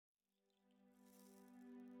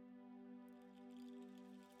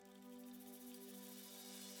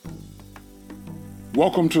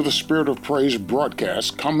Welcome to the Spirit of Praise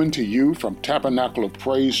broadcast, coming to you from Tabernacle of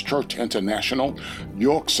Praise Church International,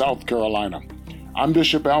 York, South Carolina. I'm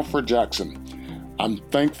Bishop Alfred Jackson. I'm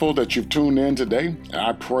thankful that you've tuned in today, and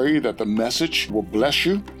I pray that the message will bless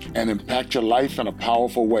you and impact your life in a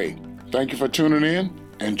powerful way. Thank you for tuning in.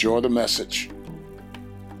 Enjoy the message.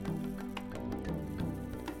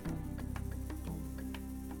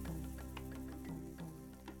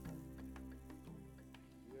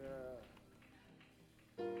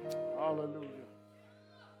 Hallelujah.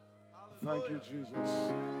 Thank you, Jesus.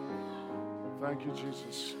 Thank you,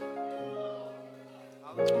 Jesus.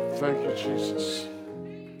 Thank you, Jesus.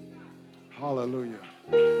 Hallelujah.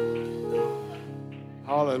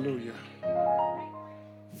 Hallelujah.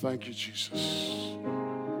 Thank you, Jesus.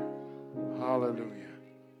 Hallelujah.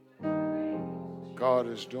 God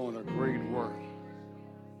is doing a great work.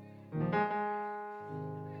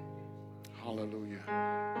 Hallelujah.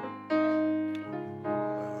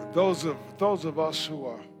 Those of us who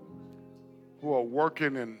are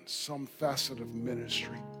working in some facet of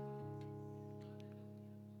ministry,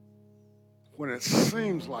 when it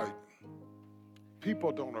seems like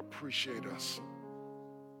people don't appreciate us,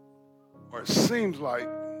 or it seems like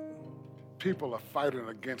people are fighting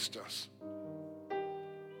against us,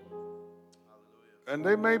 and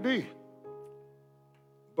they may be,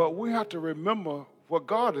 but we have to remember what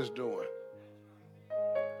God is doing,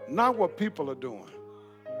 not what people are doing.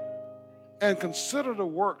 And consider the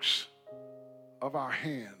works of our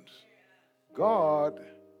hands. God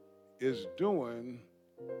is doing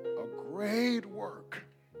a great work.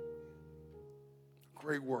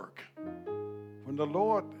 Great work. When the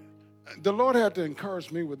Lord had to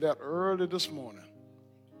encourage me with that early this morning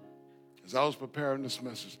as I was preparing this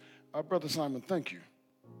message. Brother Simon, thank you.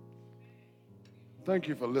 Thank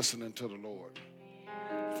you for listening to the Lord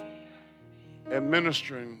and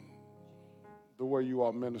ministering the way you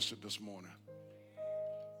all ministered this morning.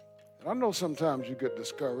 And I know sometimes you get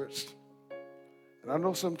discouraged. And I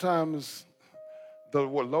know sometimes the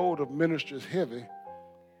load of ministry is heavy.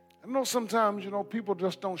 I know sometimes, people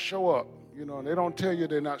just don't show up, and they don't tell you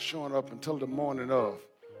they're not showing up until the morning of.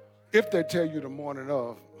 If they tell you the morning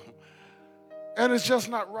of. And it's just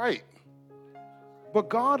not right. But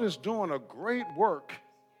God is doing a great work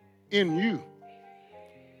in you.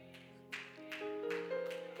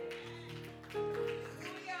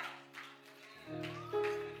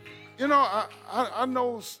 I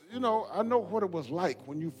know what it was like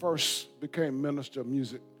when you first became minister of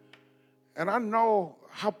music. And I know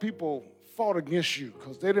how people fought against you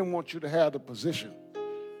because they didn't want you to have the position.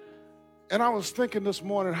 And I was thinking this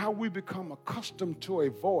morning how we become accustomed to a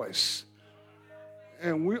voice.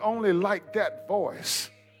 And we only like that voice.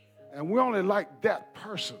 And we only like that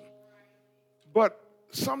person. But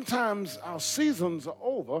sometimes our seasons are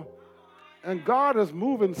over and God is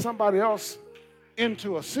moving somebody else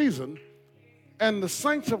into a season, and the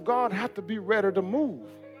saints of God have to be ready to move.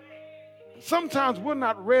 Sometimes we're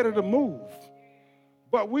not ready to move,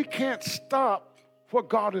 but we can't stop what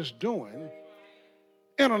God is doing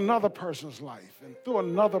in another person's life and through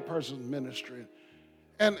another person's ministry.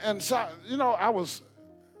 And so,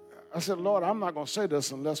 I said, Lord, I'm not going to say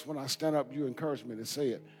this unless when I stand up, you encourage me to say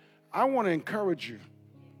it. I want to encourage you.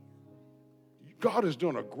 God is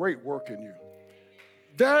doing a great work in you.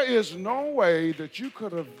 There is no way that you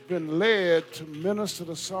could have been led to minister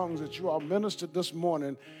the songs that you all ministered this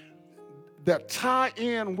morning that tie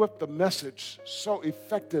in with the message so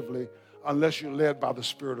effectively unless you're led by the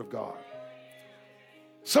Spirit of God.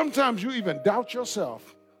 Sometimes you even doubt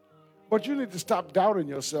yourself, but you need to stop doubting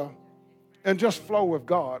yourself and just flow with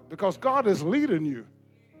God because God is leading you.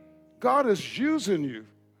 God is using you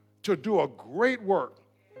to do a great work.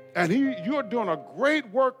 And you're doing a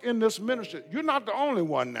great work in this ministry. You're not the only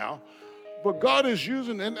one now, but God is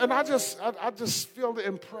using, and I just feel the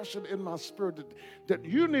impression in my spirit that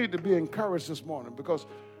you need to be encouraged this morning because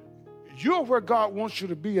you're where God wants you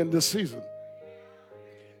to be in this season.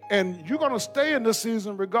 And you're going to stay in this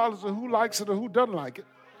season regardless of who likes it or who doesn't like it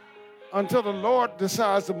until the Lord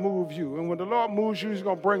decides to move you. And when the Lord moves you, He's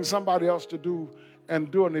going to bring somebody else to do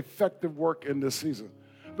an effective work in this season.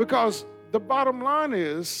 Because the bottom line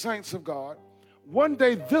is, saints of God, one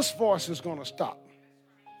day this voice is going to stop.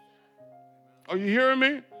 Are you hearing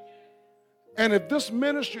me? And if this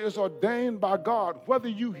ministry is ordained by God, whether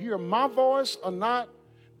you hear my voice or not,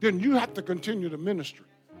 then you have to continue the ministry.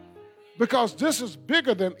 Because this is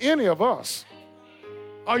bigger than any of us.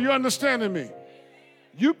 Are you understanding me?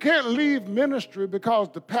 You can't leave ministry because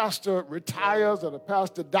the pastor retires or the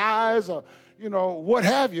pastor dies or, what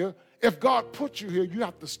have you. If God put you here, you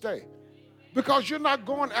have to stay. Because you're not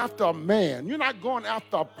going after a man. You're not going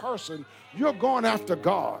after a person. You're going after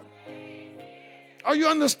God. Are you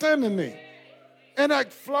understanding me? And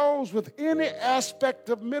that flows with any aspect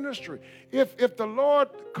of ministry. If the Lord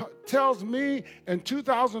tells me in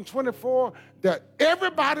 2024 that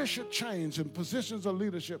everybody should change in positions of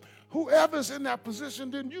leadership, whoever's in that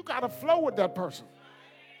position, then you got to flow with that person.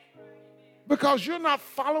 Because you're not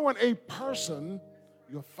following a person,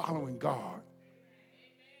 you're following God.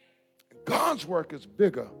 God's work is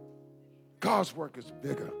bigger. God's work is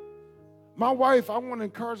bigger. My wife, I want to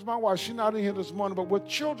encourage my wife. She's not in here this morning, but with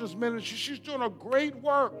children's ministry, she's doing a great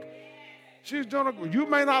work. You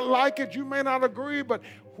may not like it, you may not agree, but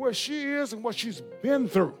where she is and what she's been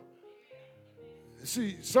through.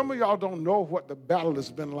 See, some of y'all don't know what the battle has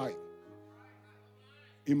been like.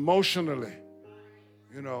 Emotionally,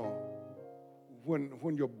 you know,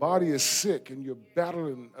 when your body is sick and you're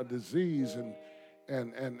battling a disease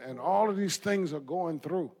and all of these things are going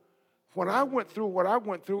through. When I went through what I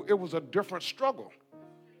went through, it was a different struggle.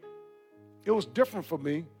 It was different for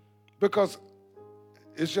me because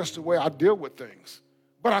it's just the way I deal with things.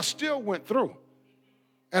 But I still went through.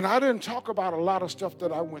 And I didn't talk about a lot of stuff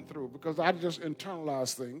that I went through because I just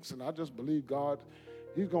internalized things and I just believe God,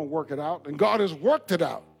 He's going to work it out. And God has worked it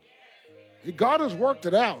out. God has worked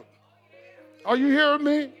it out. Are you hearing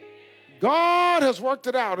me? God has worked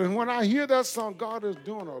it out. And when I hear that song, God is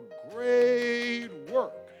doing a great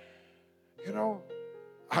work. You know,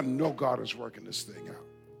 I know God is working this thing out.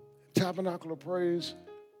 Tabernacle of Praise,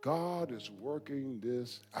 God is working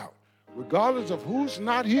this out. Regardless of who's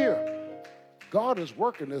not here, God is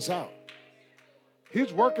working this out.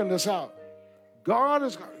 He's working this out. God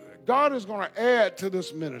is going to add to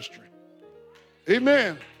this ministry.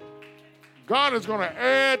 Amen. God is going to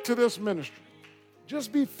add to this ministry.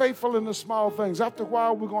 Just be faithful in the small things. After a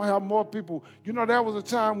while, we're going to have more people. You know, there was a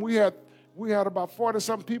time we had about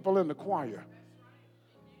 40-some people in the choir.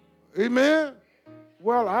 Amen?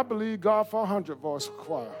 Well, I believe God for a 100-voice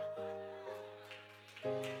choir.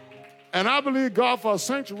 And I believe God for a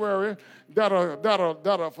sanctuary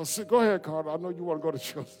that'll for, go ahead, Carter. I know you want to go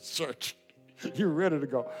to church. You're ready to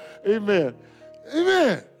go. Amen.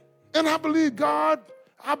 Amen. And I believe God.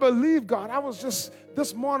 I was just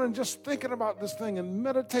this morning just thinking about this thing and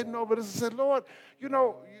meditating over this and said, Lord, you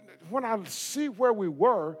know, when I see where we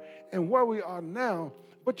were and where we are now,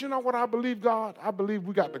 but you know what I believe, God? I believe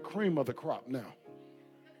we got the cream of the crop now.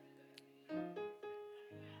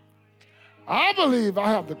 I believe I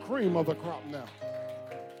have the cream of the crop now.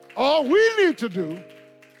 All we need to do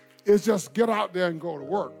is just get out there and go to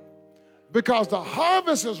work because the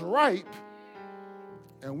harvest is ripe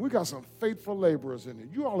and we got some faithful laborers in it.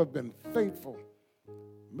 You all have been faithful.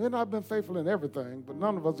 May not have been faithful in everything, but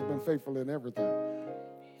none of us have been faithful in everything.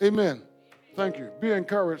 Amen. Thank you. Be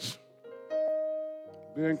encouraged.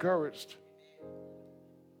 Be encouraged.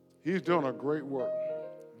 He's doing a great work.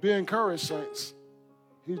 Be encouraged, saints.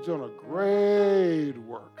 He's doing a great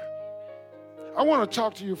work. I want to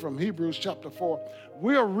talk to you from Hebrews chapter 4.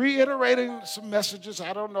 We are reiterating some messages.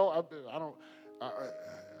 I don't know. I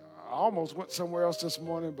almost went somewhere else this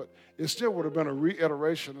morning, but it still would have been a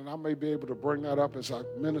reiteration, and I may be able to bring that up as I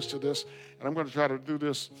minister this. And I'm going to try to do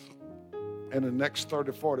this in the next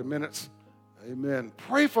 30, 40 minutes. Amen.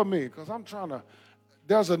 Pray for me because I'm trying to,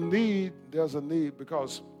 there's a need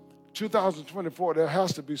because 2024, there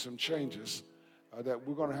has to be some changes that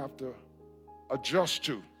we're going to have to adjust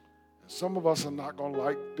to. Some of us are not going to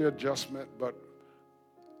like the adjustment, but,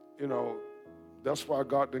 you know, that's why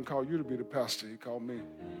God didn't call you to be the pastor. He called me.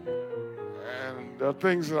 And there are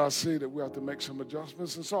things that I see that we have to make some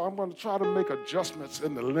adjustments. And so I'm going to try to make adjustments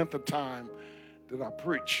in the length of time that I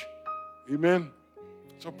preach. Amen?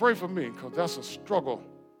 So pray for me because that's a struggle.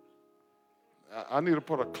 I need to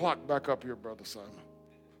put a clock back up here, Brother Simon.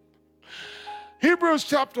 Hebrews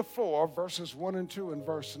chapter 4, verses 1 and 2 and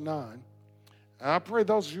verse 9. And I pray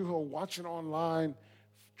those of you who are watching online,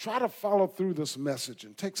 try to follow through this message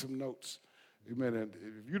and take some notes. Amen. And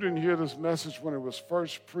if you didn't hear this message when it was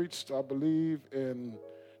first preached, I believe in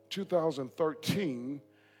 2013,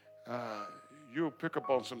 you'll pick up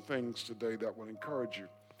on some things today that will encourage you.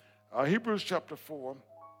 Hebrews chapter 4.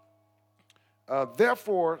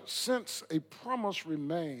 Therefore, since a promise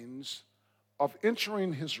remains of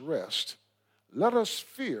entering his rest, let us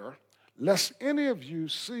fear lest any of you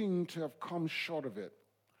seem to have come short of it.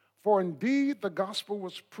 For indeed the gospel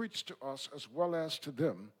was preached to us as well as to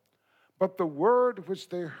them, but the word which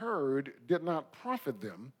they heard did not profit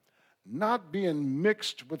them, not being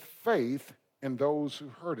mixed with faith in those who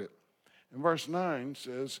heard it. And verse 9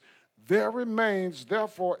 says, there remains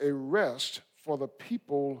therefore a rest for the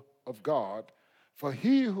people of God. For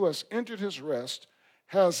he who has entered his rest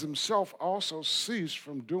has himself also ceased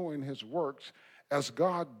from doing his works as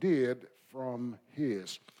God did from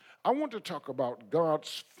his. I want to talk about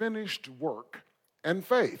God's finished work and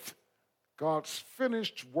faith. God's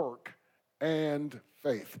finished work and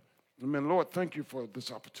faith. Amen. Lord, thank you for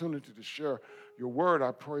this opportunity to share your word.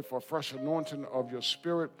 I pray for a fresh anointing of your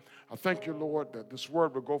spirit. I thank you, Lord, that this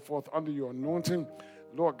word will go forth under your anointing,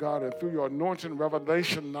 Lord God, and through your anointing,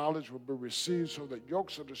 revelation, knowledge will be received so that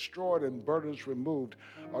yokes are destroyed and burdens removed.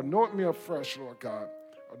 Anoint me afresh, Lord God.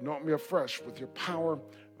 Anoint me afresh with your power,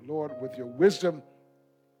 Lord, with your wisdom,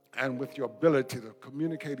 and with your ability to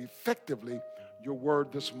communicate effectively your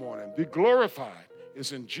word this morning. Be glorified.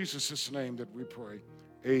 It's in Jesus' name that we pray.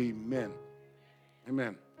 Amen.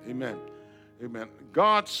 Amen. Amen. Amen.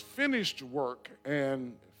 God's finished work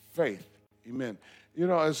and faith. Amen. You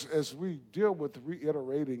know, as we deal with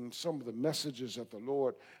reiterating some of the messages that the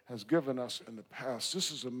Lord has given us in the past,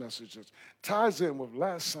 this is a message that ties in with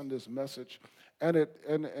last Sunday's message, and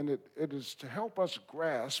it is to help us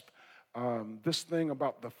grasp this thing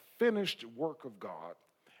about the finished work of God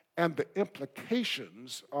and the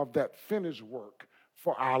implications of that finished work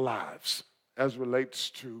for our lives as relates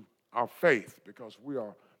to our faith, because we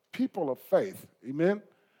are people of faith. Amen?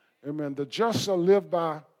 Amen. The just shall live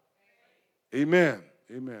by, amen.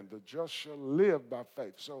 Amen. The just shall live by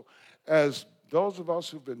faith. So as those of us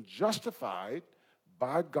who've been justified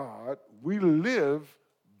by God, we live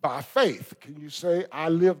by faith. Can you say, I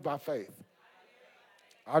live by faith?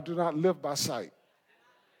 I do not live by sight.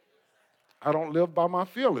 I don't live by my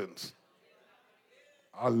feelings.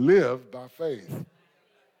 I live by faith.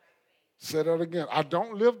 Say that again. I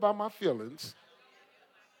don't live by my feelings.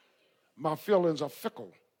 My feelings are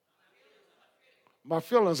fickle. My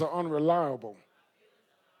feelings are unreliable.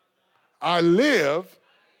 I live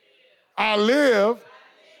by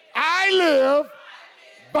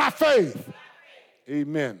faith.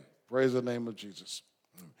 Amen. Praise the name of Jesus.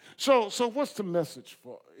 So what's the message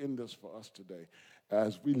for us today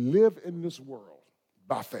as we live in this world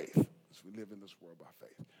by faith? As we live in this world by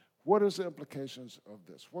faith. What is the implications of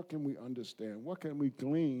this? What can we understand? What can we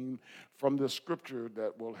glean from this scripture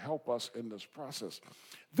that will help us in this process?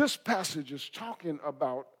 This passage is talking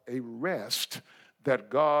about a rest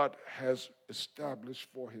that God has established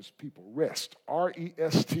for his people. Rest,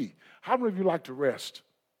 R-E-S-T. How many of you like to rest?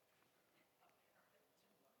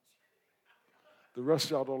 The rest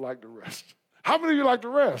of y'all don't like to rest. How many of you like to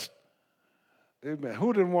rest? Amen.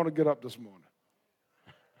 Who didn't want to get up this morning?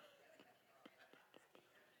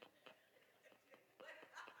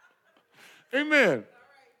 Amen.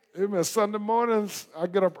 Amen. Sunday mornings, I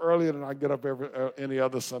get up earlier than I get up any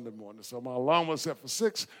other Sunday morning. So my alarm was set for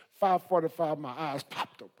 6, 5:45, my eyes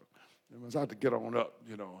popped open. I was out to get on up,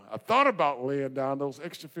 you know. I thought about laying down those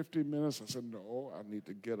extra 15 minutes. I said, no, I need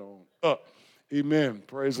to get on up. Amen.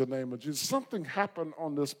 Praise the name of Jesus. Something happened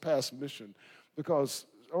on this past mission, because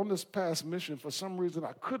on this past mission, for some reason,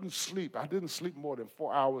 I couldn't sleep. I didn't sleep more than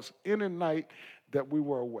 4 hours any night that we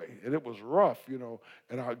were away. And it was rough, you know,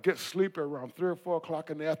 and I'd get sleepy around 3 or 4 o'clock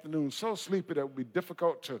in the afternoon, so sleepy that it would be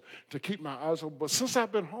difficult to keep my eyes open. But since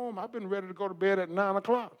I've been home, I've been ready to go to bed at 9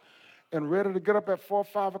 o'clock and ready to get up at 4 or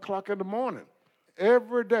 5 o'clock in the morning.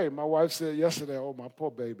 Every day. My wife said yesterday, oh, my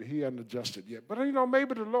poor baby, he hadn't adjusted yet. But, you know,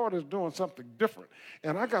 maybe the Lord is doing something different.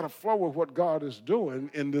 And I got to flow with what God is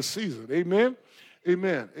doing in this season. Amen?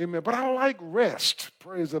 Amen. Amen. But I like rest.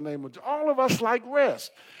 Praise the name of Jesus. All of us like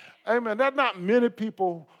rest. Amen. There are not many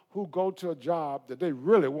people who go to a job that they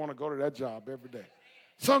really want to go to that job every day.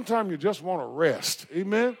 Sometimes you just want to rest.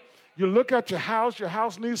 Amen. You look at your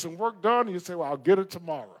house needs some work done, and you say, well, I'll get it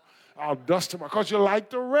tomorrow. I'll dust tomorrow, because you like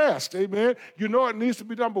to rest. Amen. You know it needs to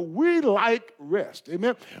be done, but we like rest.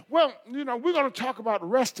 Amen. Well, you know, we're going to talk about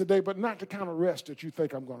rest today, but not the kind of rest that you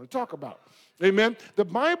think I'm going to talk about. Amen. The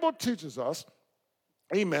Bible teaches us,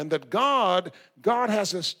 amen, that God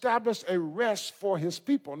has established a rest for his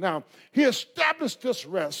people. Now, he established this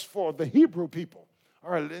rest for the Hebrew people.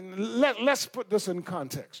 All right, let's put this in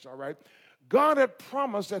context, all right? God had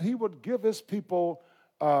promised that he would give his people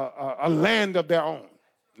a land of their own.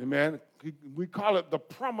 Amen. We call it the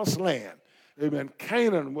promised land. Amen.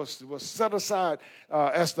 Canaan was set aside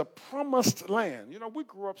as the promised land. You know, we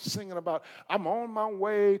grew up singing about, I'm on my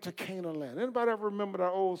way to Canaan land. Anybody ever remember that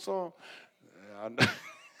old song?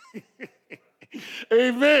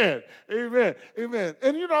 Amen. Amen. Amen.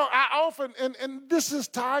 And you know, I often, and this is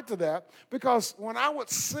tied to that, because when I would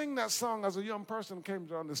sing that song as a young person, came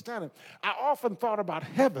to understand it, I often thought about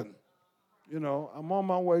heaven. You know, I'm on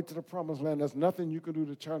my way to the promised land. There's nothing you can do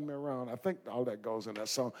to turn me around. I think all that goes in that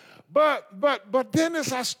song. But then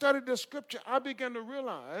as I studied the scripture, I began to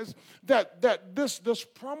realize that this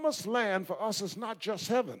promised land for us is not just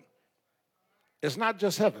heaven. It's not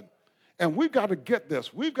just heaven. And we've got to get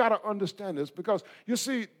this. We've got to understand this because, you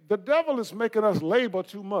see, the devil is making us labor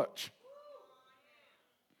too much.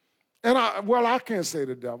 And I can't say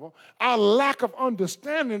the devil. Our lack of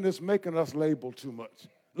understanding is making us labor too much.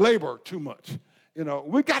 You know,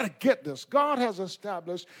 we got to get this. God has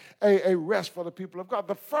established a rest for the people of God.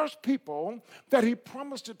 The first people that he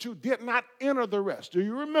promised it to did not enter the rest. Do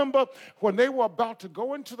you remember when they were about to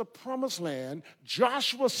go into the promised land,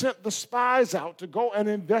 Joshua sent the spies out to go and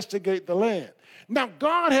investigate the land. Now,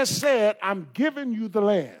 God has said, I'm giving you the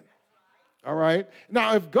land. All right?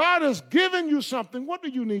 Now, if God has given you something, what do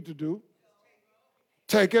you need to do?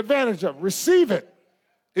 Take advantage of it. Receive it.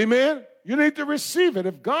 Amen? You need to receive it.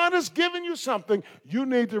 If God has given you something, you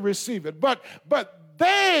need to receive it. But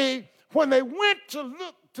they, when they went to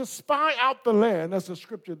look to spy out the land, as the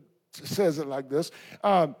scripture says it like this,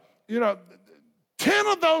 10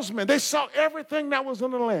 of those men, they saw everything that was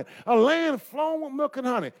in the land, a land flowing with milk and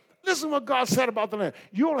honey. Listen what God said about the land.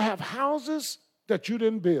 You'll have houses that you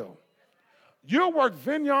didn't build. You'll work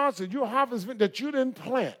vineyards and you'll harvest that you didn't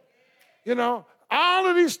plant. You know, all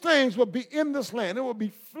of these things will be in this land. It will be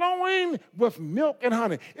flowing with milk and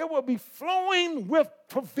honey. It will be flowing with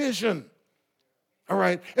provision. All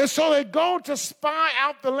right? And so they go to spy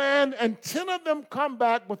out the land, and 10 of them come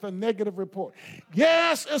back with a negative report.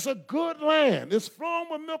 Yes, it's a good land. It's flowing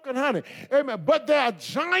with milk and honey. Amen. But there are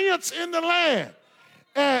giants in the land.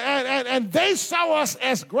 And they saw us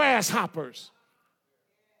as grasshoppers.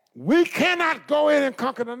 We cannot go in and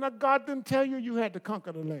conquer them. Now, God didn't tell you you had to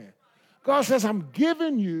conquer the land. God says, I'm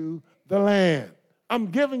giving you the land. I'm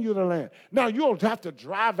giving you the land. Now, you'll have to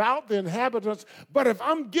drive out the inhabitants, but if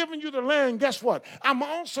I'm giving you the land, guess what? I'm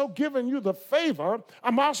also giving you the favor.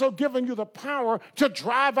 I'm also giving you the power to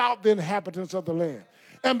drive out the inhabitants of the land.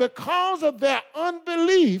 And because of their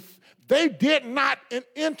unbelief, they did not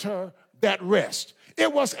enter that rest.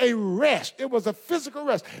 It was a rest. It was a physical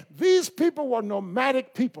rest. These people were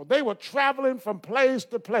nomadic people. They were traveling from place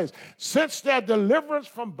to place. Since their deliverance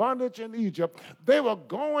from bondage in Egypt, they were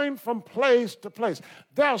going from place to place.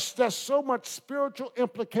 There's so much spiritual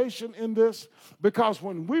implication in this because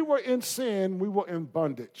when we were in sin, we were in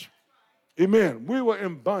bondage. Amen. We were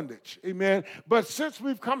in bondage. Amen. But since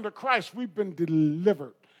we've come to Christ, we've been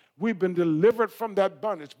delivered. We've been delivered from that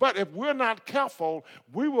bondage. But if we're not careful,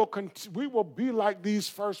 we will be like these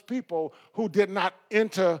first people who did not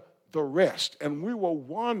enter the rest. And we will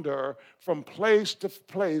wander from place to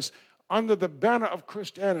place under the banner of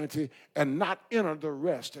Christianity and not enter the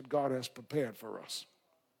rest that God has prepared for us.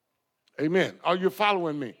 Amen. Are you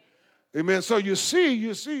following me? Amen. So you see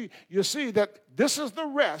that this is the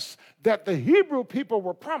rest that the Hebrew people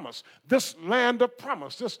were promised, this land of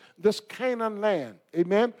promise, this Canaan land.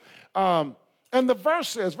 Amen. And the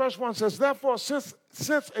verse 1 says, therefore, since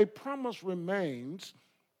a promise remains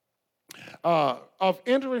of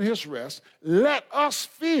entering his rest, let us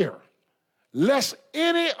fear, lest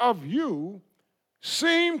any of you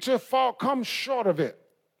seem to come short of it.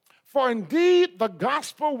 For indeed, the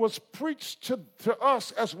gospel was preached to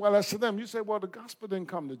us as well as to them. You say, well, the gospel didn't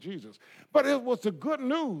come to Jesus. But it was the good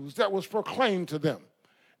news that was proclaimed to them,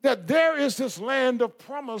 that there is this land of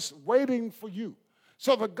promise waiting for you.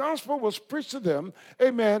 So the gospel was preached to them,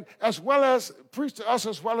 amen, as well as preached to us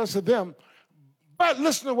as well as to them. But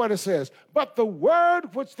listen to what it says. But the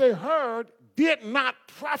word which they heard did not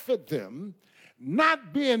profit them,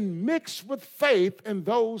 not being mixed with faith in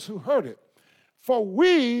those who heard it. For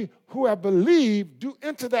we who have believed do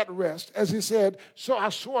enter that rest, as he said, so I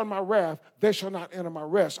swore in my wrath, they shall not enter my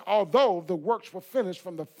rest, although the works were finished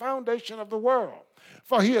from the foundation of the world.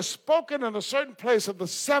 For he has spoken in a certain place of the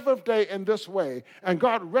seventh day in this way, and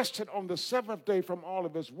God rested on the seventh day from all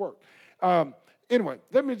of his work. Anyway,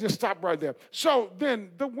 let me just stop right there. So then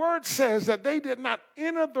the word says that they did not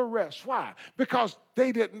enter the rest. Why? Because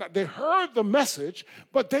they heard the message,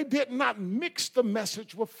 but they did not mix the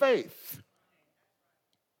message with faith.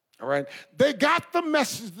 All right. They got the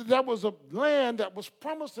message that there was a land that was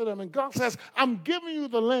promised to them. And God says, I'm giving you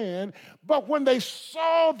the land. But when they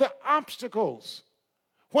saw the obstacles,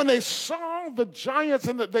 when they saw the giants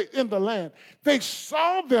in the land, they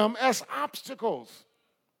saw them as obstacles.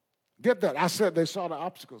 Get that? I said they saw the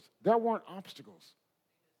obstacles. There weren't obstacles.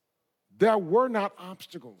 There were not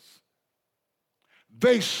obstacles.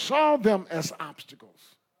 They saw them as obstacles.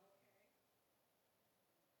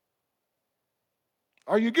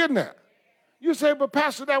 Are you getting that? You say, but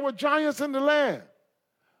Pastor, there were giants in the land.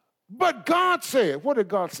 But God said, what did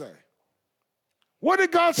God say? What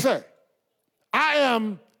did God say? I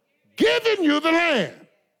am giving you the land.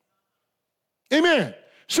 Amen.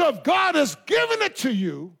 So if God has given it to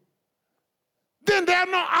you, then there are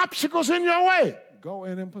no obstacles in your way. Go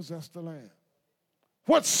in and possess the land.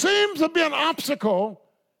 What seems to be an obstacle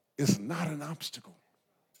is not an obstacle.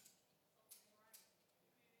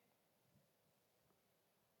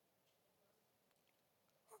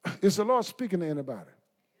 Is the Lord speaking to anybody?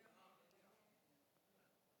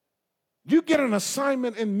 You get an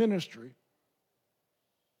assignment in ministry,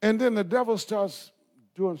 and then the devil starts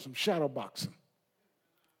doing some shadow boxing.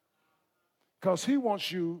 Because he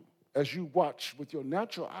wants you, as you watch with your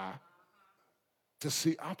natural eye, to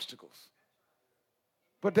see obstacles.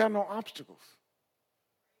 But there are no obstacles.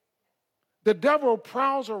 The devil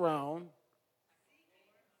prowls around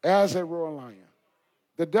as a roaring lion.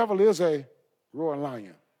 The devil is a roaring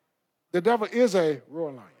lion. The devil is a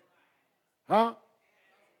roaring lion. Huh?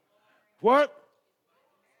 What?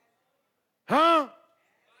 Huh?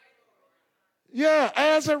 Yeah,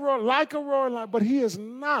 as a roar, like a roaring lion, but he is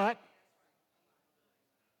not.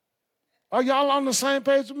 Are y'all on the same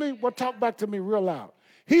page with me? Well, talk back to me real loud.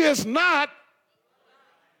 He is not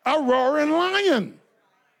a roaring lion.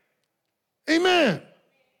 Amen.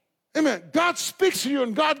 Amen. God speaks to you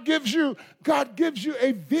and God gives you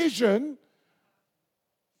a vision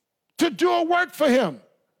to do a work for him.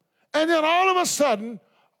 And then all of a sudden,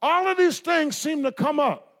 all of these things seem to come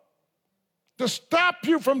up to stop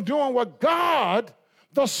you from doing what God,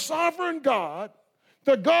 the sovereign God,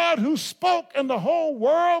 the God who spoke and the whole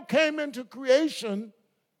world came into creation,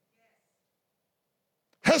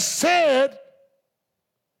 has said,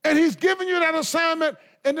 and he's given you that assignment,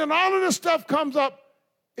 and then all of this stuff comes up.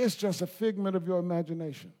 It's just a figment of your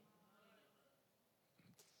imagination.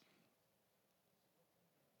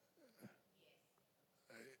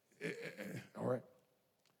 All right.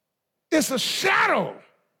 It's a shadow,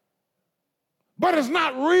 but it's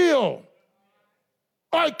not real,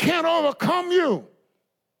 or it can't overcome you.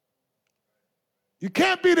 You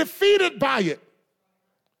can't be defeated by it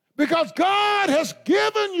because God has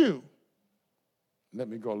given you. Let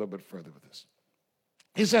me go a little bit further with this.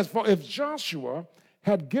 He says, for if Joshua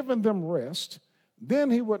had given them rest,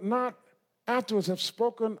 then he would not afterwards have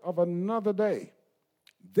spoken of another day.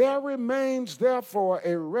 There remains, therefore,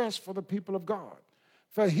 a rest for the people of God.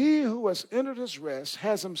 For he who has entered his rest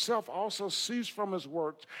has himself also ceased from his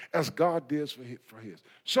works as God did for his.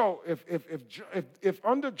 So if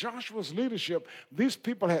under Joshua's leadership, these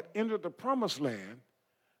people had entered the promised land,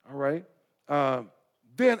 all right,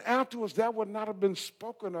 then afterwards that would not have been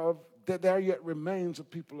spoken of, that there yet remains a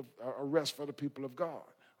rest for the people of God,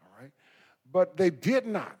 all right? But they did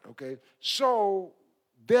not, okay? So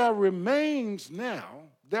there remains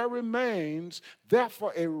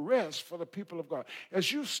therefore a rest for the people of God.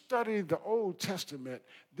 As you study the Old Testament,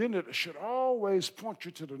 then it should always point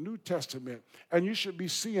you to the New Testament, and you should be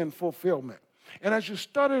seeing fulfillment. And as you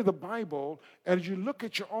study the Bible, and as you look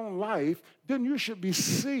at your own life, then you should be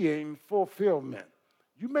seeing fulfillment.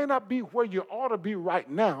 You may not be where you ought to be right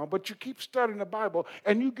now, but you keep studying the Bible,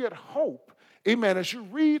 and you get hope. Amen. As you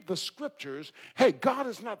read the scriptures, hey, God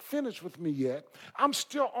is not finished with me yet. I'm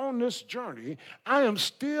still on this journey. I am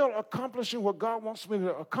still accomplishing what God wants me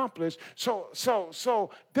to accomplish.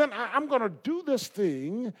 So then I'm going to do this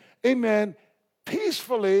thing, amen,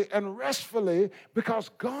 peacefully and restfully because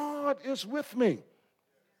God is with me.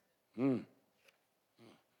 Yeah.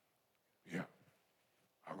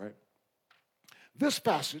 All right. This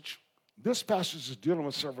passage is dealing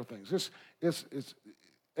with several things. This is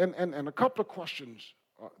and a couple of questions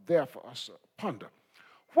are there for us to ponder.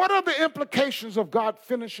 What are the implications of God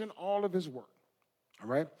finishing all of his work? All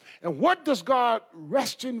right? And what does God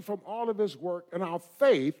resting from all of his work and our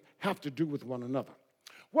faith have to do with one another?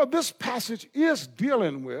 Well, this passage is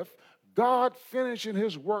dealing with God finishing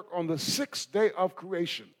his work on the sixth day of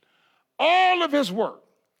creation. All of his work.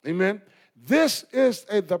 Amen? This is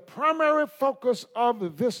the primary focus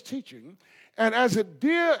of this teaching. And as it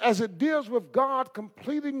deals with God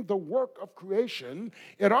completing the work of creation,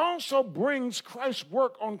 it also brings Christ's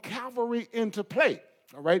work on Calvary into play,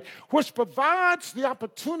 all right, which provides the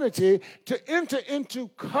opportunity to enter into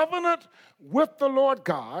covenant with the Lord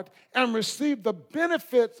God and receive the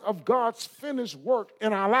benefits of God's finished work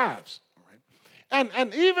in our lives. All right?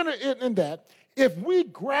 And even in that, if we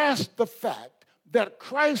grasp the fact that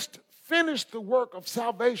Christ finished the work of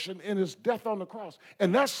salvation in his death on the cross.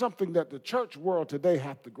 And that's something that the church world today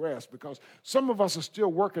have to grasp because some of us are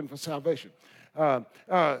still working for salvation.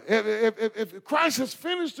 If Christ has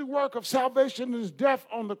finished the work of salvation in his death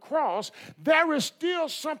on the cross, there is still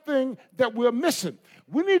something that we're missing.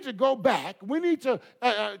 We need to go back. We need to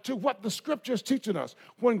what the Scripture is teaching us.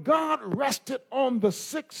 When God rested on the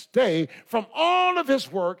sixth day from all of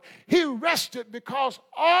his work, he rested because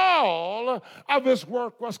all of his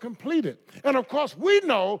work was completed. And of course, we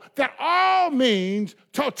know that all means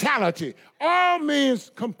totality. All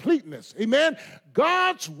means completeness. Amen?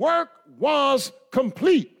 God's work was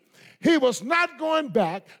complete. He was not going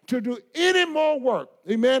back to do any more work.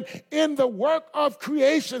 Amen? In the work of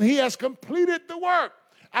creation, he has completed the work.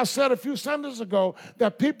 I said a few Sundays ago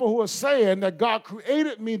that people who are saying that God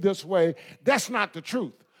created me this way, that's not the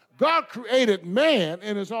truth. God created man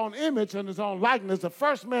in his own image and his own likeness. The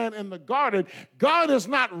first man in the garden, God is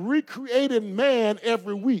not recreating man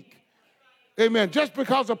every week. Amen. Just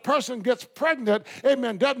because a person gets pregnant,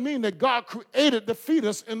 amen, doesn't mean that God created the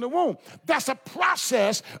fetus in the womb. That's a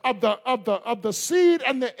process of the seed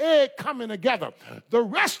and the egg coming together. The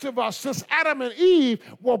rest of us, since Adam and Eve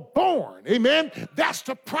were born, amen, that's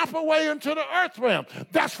the proper way into the earth realm.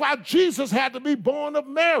 That's why Jesus had to be born of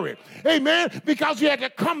Mary, amen, because he had to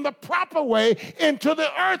come the proper way into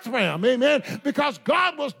the earth realm, amen, because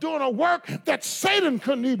God was doing a work that Satan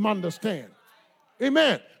couldn't even understand.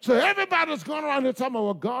 Amen. So everybody's going around here talking about,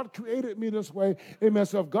 well, God created me this way. Amen.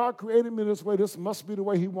 So if God created me this way, this must be the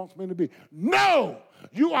way he wants me to be. No!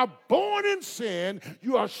 You are born in sin.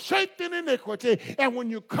 You are shaped in iniquity. And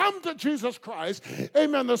when you come to Jesus Christ,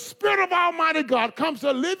 amen, the Spirit of Almighty God comes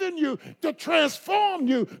to live in you, to transform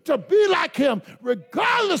you, to be like him,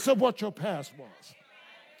 regardless of what your past was.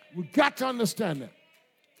 We've got to understand that.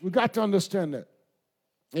 We've got to understand that.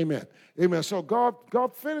 Amen. Amen. So God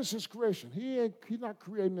finished his creation. He's not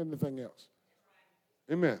creating anything else.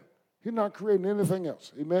 Amen. He's not creating anything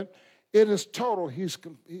else. Amen. It is total.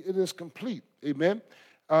 It is complete. Amen.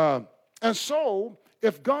 And so,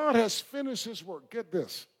 if God has finished his work, get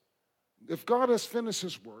this. If God has finished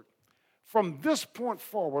his work, from this point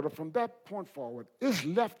forward, or from that point forward, it's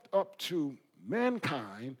left up to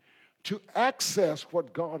mankind to access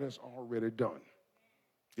what God has already done.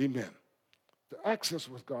 Amen. To access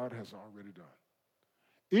what God has already done.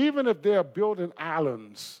 Even if they are building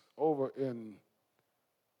islands over in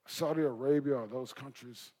Saudi Arabia or those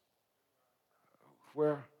countries,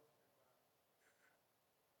 where?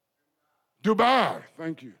 Dubai,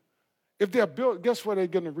 thank you. If they're built, guess where they're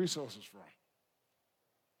getting the resources from?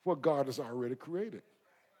 What God has already created.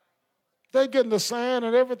 They're getting the sand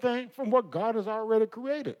and everything from what God has already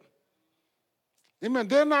created. Amen.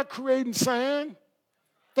 They're not creating sand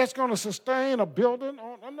that's going to sustain a building.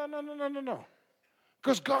 No.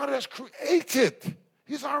 Because God has created.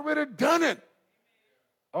 He's already done it.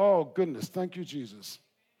 Oh, goodness. Thank you, Jesus.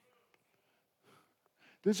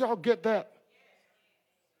 Did y'all get that?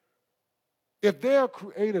 If they're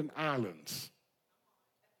creating islands,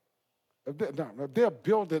 if they're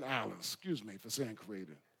building islands, excuse me for saying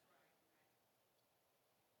creating,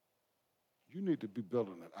 you need to be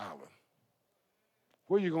building an island.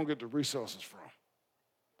 Where are you going to get the resources from?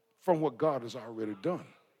 From what God has already done.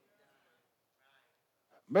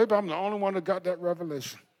 Maybe I'm the only one that got that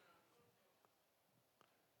revelation.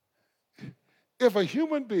 If a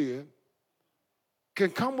human being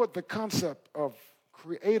can come with the concept of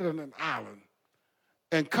creating an island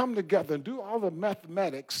and come together and do all the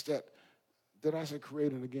mathematics that I said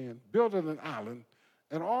creating again, building an island,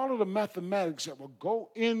 and all of the mathematics that will go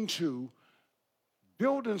into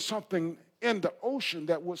building something in the ocean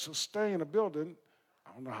that would sustain a building.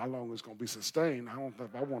 I don't know how long it's going to be sustained. I don't know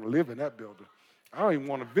if I want to live in that building. I don't even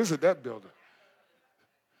want to visit that building.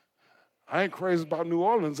 I ain't crazy about New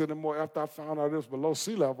Orleans anymore after I found out it was below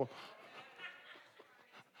sea level.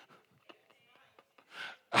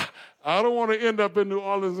 I don't want to end up in New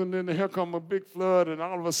Orleans and then here come a big flood and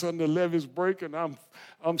all of a sudden the levees break and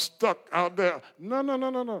I'm stuck out there.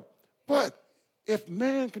 No. But if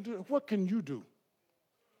man can do it, what can you do?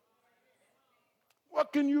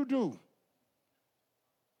 What can you do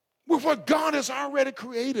with what God has already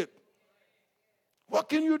created? What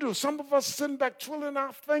can you do? Some of us sitting back twiddling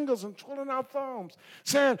our fingers and twiddling our thumbs,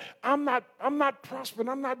 saying, I'm not prospering,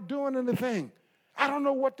 I'm not doing anything. I don't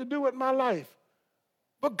know what to do with my life.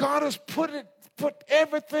 But God has put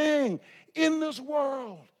everything in this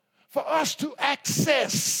world for us to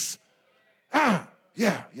access.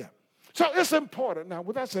 Yeah. So it's important. Now,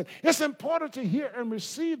 with that said, it's important to hear and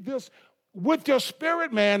receive this with your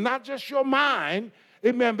spirit, man, not just your mind.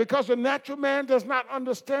 Amen. Because the natural man does not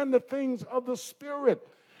understand the things of the spirit.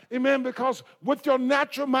 Amen. Because with your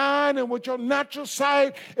natural mind and with your natural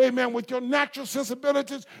sight, amen, with your natural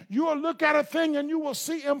sensibilities, you will look at a thing and you will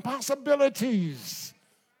see impossibilities.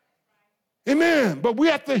 Amen. But we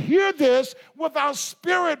have to hear this with our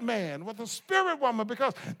spirit man, with a spirit woman,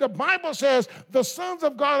 because the Bible says the sons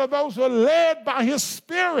of God are those who are led by his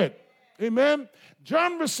spirit. Amen.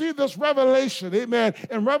 John received this revelation, amen.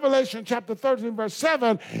 In Revelation chapter 13, verse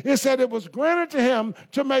 7, it said it was granted to him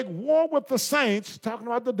to make war with the saints, talking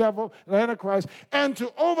about the devil, the Antichrist, and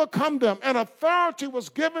to overcome them. And authority was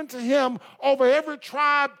given to him over every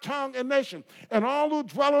tribe, tongue, and nation. And all who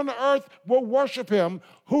dwell on the earth will worship him,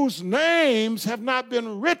 whose names have not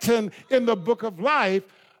been written in the book of life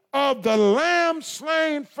of the Lamb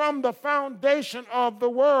slain from the foundation of the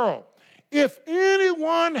world. If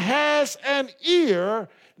anyone has an ear,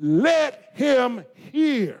 let him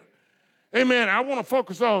hear. Amen. I want to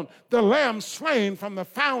focus on the Lamb slain from the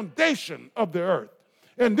foundation of the earth.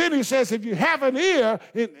 And then he says, if you have an ear,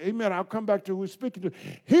 amen, I'll come back to who we're speaking to.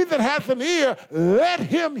 He that hath an ear, let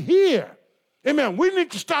him hear. Amen. We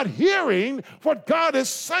need to start hearing what God is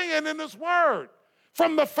saying in his word.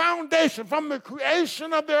 From the foundation, from the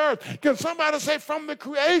creation of the earth. Can somebody say, from the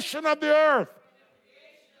creation of the earth?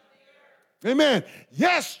 Amen.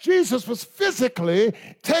 Yes, Jesus was physically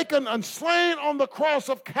taken and slain on the cross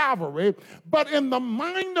of Calvary, but in the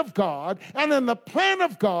mind of God and in the plan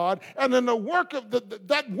of God and in the work of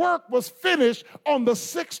that work was finished on the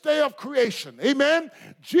sixth day of creation. Amen.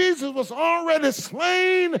 Jesus was already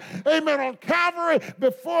slain, amen, on Calvary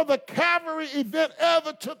before the Calvary event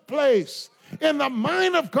ever took place. In the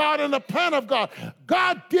mind of God and the plan of God,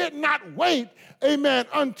 God did not wait, amen,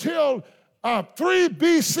 until 3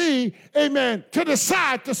 BC, amen, to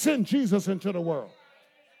decide to send Jesus into the world.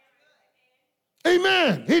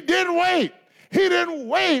 Amen. He didn't wait. He didn't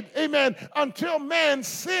wait, amen, until man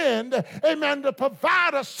sinned, amen, to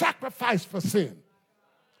provide a sacrifice for sin.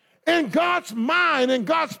 In God's mind, in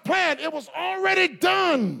God's plan, it was already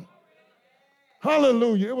done.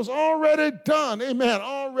 Hallelujah. It was already done. Amen.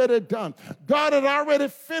 Already done. God had already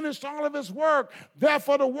finished all of his work.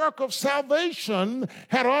 Therefore, the work of salvation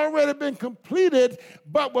had already been completed,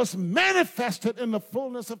 but was manifested in the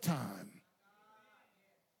fullness of time.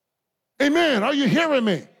 Amen. Are you hearing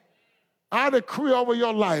me? I decree over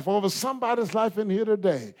your life, over somebody's life in here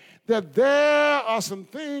today, that there are some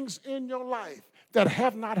things in your life that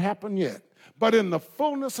have not happened yet, but in the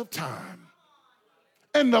fullness of time.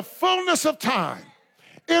 In the fullness of time,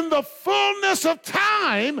 in the fullness of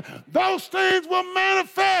time, those things will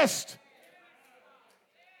manifest.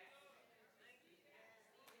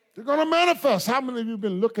 They're going to manifest. How many of you have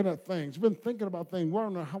been looking at things? You've been thinking about things,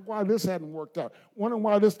 wondering why this hadn't worked out, wondering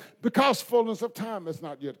why this, because fullness of time has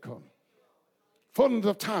not yet come. Fullness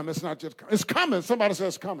of time has not yet come. It's coming. Somebody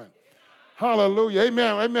says it's coming. Hallelujah.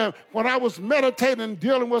 Amen. Amen. When I was meditating and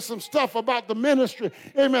dealing with some stuff about the ministry,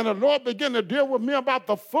 amen, the Lord began to deal with me about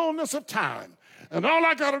the fullness of time. And all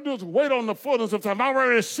I got to do is wait on the fullness of time. I've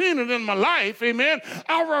already seen it in my life, amen.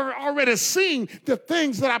 I've already seen the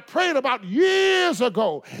things that I prayed about years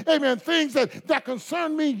ago, amen, things that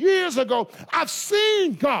concerned me years ago. I've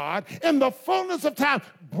seen God in the fullness of time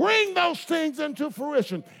bring those things into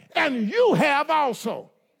fruition, and you have also.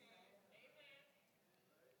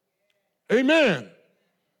 Amen.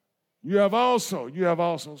 You have also.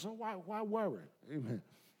 So why worry? Amen.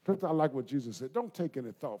 Because I like what Jesus said. Don't take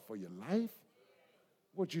any thought for your life,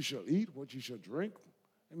 what you shall eat, what you shall drink,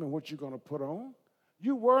 amen, what you're going to put on.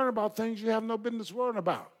 You worrying about things you have no business worrying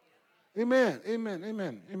about. Amen.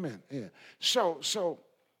 Yeah. So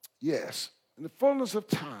yes, in the fullness of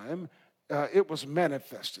time, it was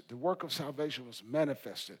manifested. The work of salvation was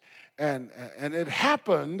manifested. And it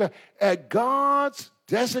happened at God's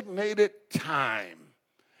designated time.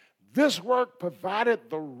 This work provided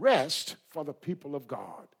the rest for the people of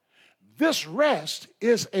God. This rest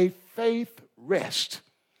is a faith rest.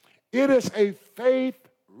 It is a faith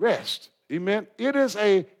rest. Amen. It is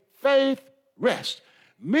a faith rest,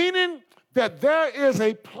 meaning that there is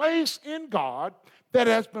a place in God that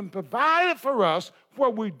has been provided for us where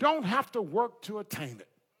we don't have to work to attain it.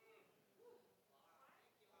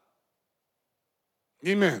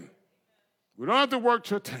 Amen. We don't have to work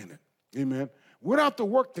to attain it. Amen. We don't have to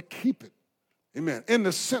work to keep it. Amen. In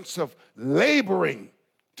the sense of laboring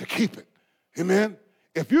to keep it. Amen.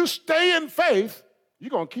 If you stay in faith, you're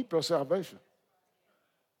going to keep your salvation.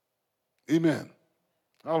 Amen.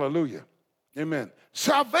 Hallelujah. Amen.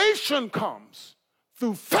 Salvation comes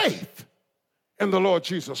through faith in the Lord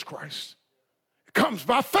Jesus Christ. It comes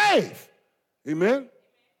by faith. Amen.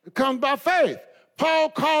 It comes by faith. Paul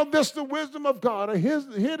called this the wisdom of God, a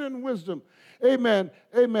hidden wisdom. Amen.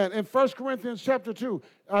 Amen. In 1 Corinthians chapter 2,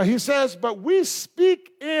 he says, but we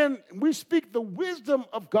speak the wisdom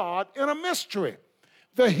of God in a mystery,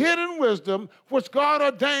 the hidden wisdom which God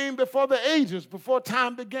ordained before the ages, before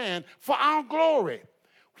time began, for our glory,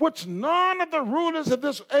 which none of the rulers of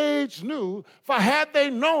this age knew, for had they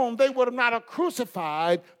known, they would have not have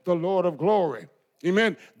crucified the Lord of glory.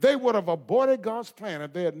 Amen. They would have aborted God's plan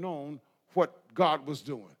if they had known what God was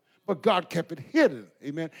doing. But God kept it hidden.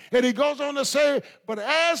 Amen. And he goes on to say, but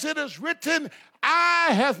as it is written,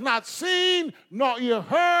 eye has not seen, nor ear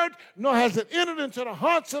heard, nor has it entered into the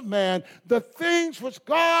hearts of man, the things which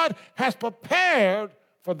God has prepared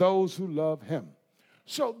for those who love him.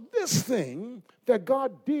 So this thing that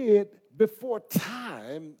God did before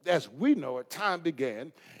time, as we know it, time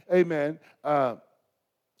began, amen,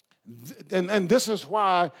 and this is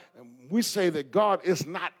why we say that God is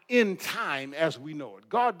not in time as we know it.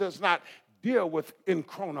 God does not deal with in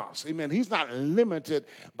chronos. Amen. He's not limited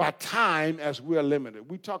by time as we're limited.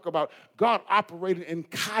 We talk about God operating in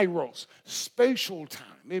kairos, spatial time.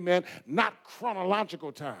 Amen. Not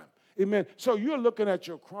chronological time. Amen. So you're looking at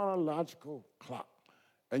your chronological clock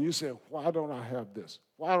and you say, why don't I have this?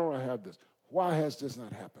 Why don't I have this? Why has this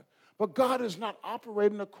not happened? But God is not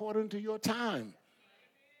operating according to your time.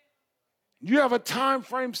 You have a time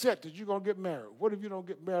frame set that you're going to get married. What if you don't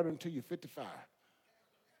get married until you're 55?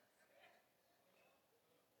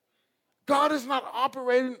 God is not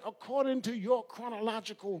operating according to your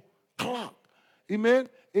chronological clock. Amen?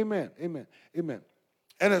 Amen. Amen. Amen.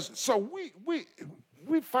 And so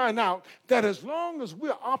we find out that as long as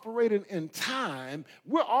we're operating in time,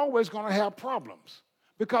 we're always going to have problems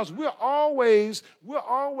because we're always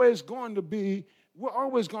going to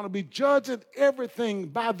be judging everything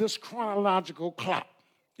by this chronological clock.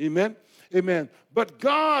 Amen? Amen. But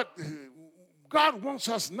God wants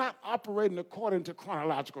us not operating according to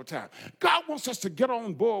chronological time. God wants us to get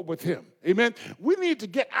on board with him. Amen? We need to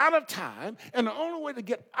get out of time, and the only way to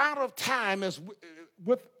get out of time as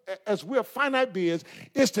we're finite beings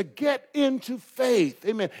is to get into faith.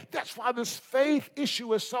 Amen. That's why this faith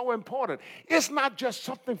issue is so important. It's not just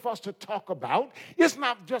something for us to talk about. It's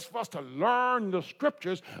not just for us to learn the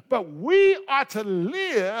scriptures, but we are to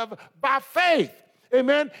live by faith.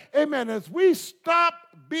 Amen. Amen. As we stop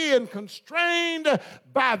being constrained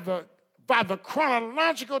by the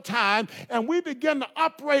chronological time, and we begin to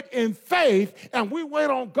operate in faith, and we wait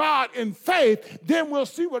on God in faith, then we'll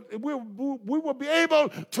see we will be able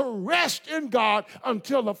to rest in God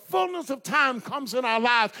until the fullness of time comes in our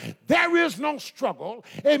lives. There is no struggle.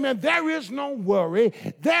 Amen. There is no worry.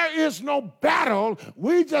 There is no battle.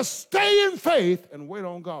 We just stay in faith and wait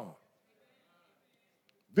on God.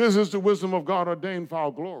 This is the wisdom of God ordained for our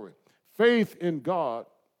glory. Faith in God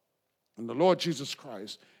and the Lord Jesus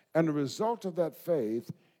Christ, and the result of that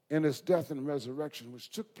faith in his death and resurrection, which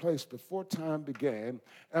took place before time began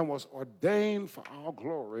and was ordained for our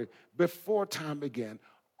glory before time began.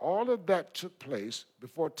 All of that took place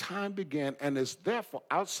before time began and is therefore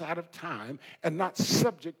outside of time and not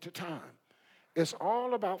subject to time. It's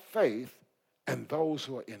all about faith and those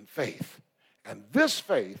who are in faith. And this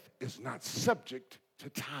faith is not subject to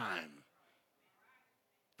time.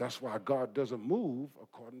 That's why God doesn't move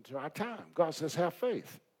according to our time. God says, have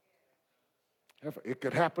faith. It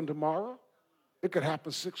could happen tomorrow. It could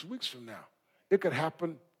happen 6 weeks from now. It could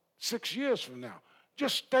happen 6 years from now.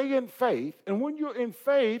 Just stay in faith. And when you're in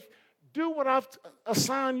faith, do what I've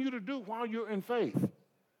assigned you to do while you're in faith.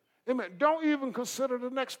 Amen. Don't even consider the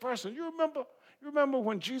next person. You remember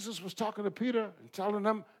when Jesus was talking to Peter and telling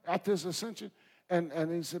him after his ascension,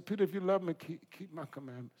 and he said, Peter, if you love me, keep my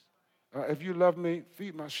commandments. If you love me,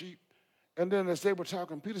 feed my sheep. And then as they were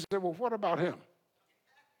talking, Peter said, well, what about him?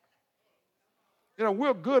 You know,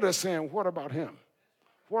 we're good at saying, what about him?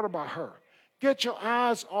 What about her? Get your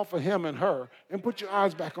eyes off of him and her and put your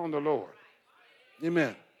eyes back on the Lord.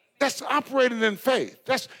 Amen. That's operating in faith.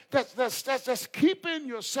 That's keeping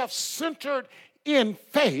yourself centered in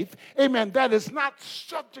faith. Amen. That is not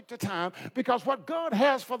subject to time, because what God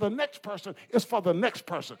has for the next person is for the next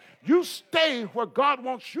person. You stay where God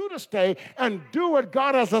wants you to stay and do what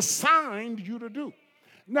God has assigned you to do.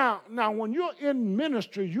 Now, when you're in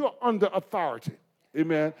ministry, you're under authority.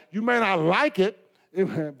 Amen. You may not like it,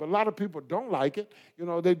 amen, but a lot of people don't like it. You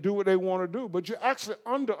know, they do what they want to do, but you're actually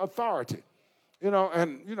under authority. You know,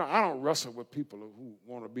 and, I don't wrestle with people who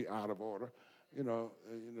want to be out of order.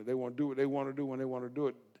 They want to do what they want to do when they want to do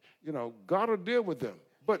it. God will deal with them.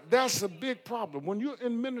 But that's a big problem. When you're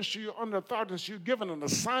in ministry, you're under authority, so you're given an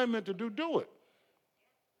assignment to do it.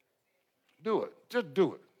 Do it. Just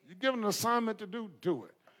do it. You're given an assignment to do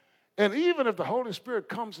it. And even if the Holy Spirit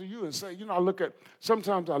comes to you and say,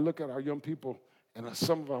 sometimes I look at our young people and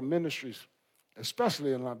some of our ministries,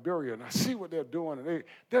 especially in Liberia, and I see what they're doing, and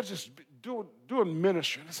they're just doing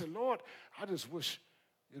ministry. And I say, Lord, I just wish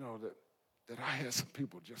that I had some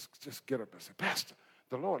people just get up and say, Pastor,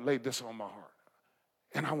 the Lord laid this on my heart,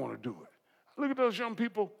 and I want to do it. I look at those young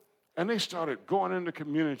people, and they started going in the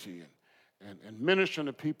community and ministering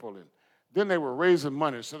to people, and then they were raising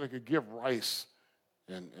money so they could give rice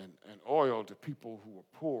and oil to people who were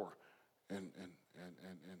poor and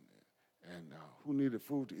who needed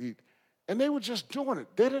food to eat. And they were just doing it.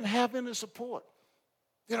 They didn't have any support,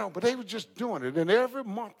 but they were just doing it. And every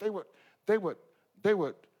month they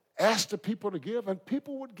would ask the people to give, and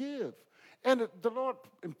people would give. And the Lord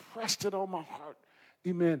impressed it on my heart,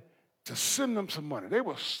 amen, to send them some money. They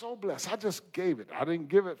were so blessed. I just gave it. I didn't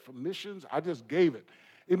give it for missions. I just gave it,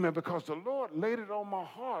 amen, because the Lord laid it on my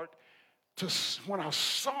heart when I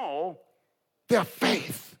saw their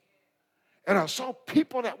faith. And I saw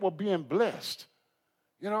people that were being blessed,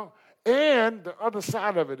 And the other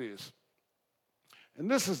side of it is, and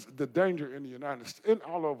this is the danger in the United States, and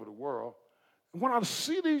all over the world, when I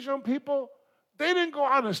see these young people, they didn't go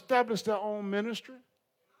out and establish their own ministry.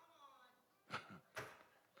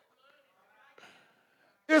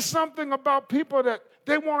 It's something about people that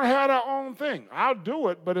they want to have their own thing. I'll do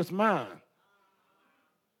it, but it's mine.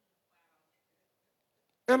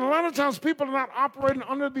 And a lot of times people are not operating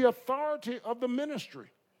under the authority of the ministry.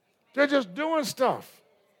 They're just doing stuff.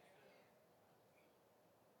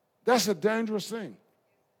 That's a dangerous thing.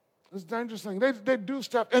 It's a dangerous thing. They do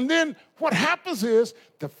stuff. And then what happens is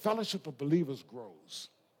the fellowship of believers grows.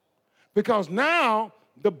 Because now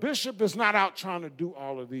the bishop is not out trying to do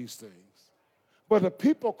all of these things. But the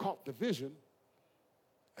people caught the vision,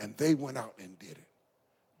 and they went out and did it.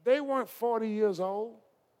 They weren't 40 years old.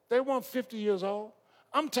 They weren't 50 years old.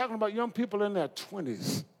 I'm talking about young people in their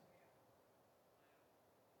 20s,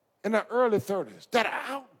 in their early 30s, that are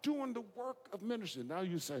out doing the work of ministry. Now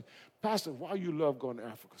you say, Pastor, why you love going to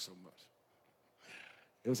Africa so much?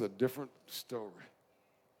 It's a different story.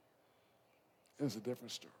 It's a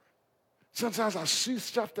different story. Sometimes I see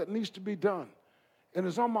stuff that needs to be done, and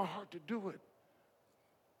it's on my heart to do it.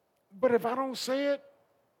 But if I don't say it,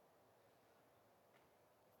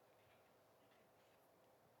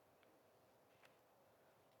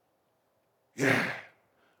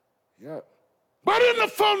 yeah. But in the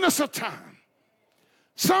fullness of time,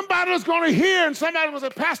 somebody's going to hear, and somebody will say,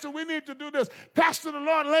 Pastor, we need to do this. Pastor, the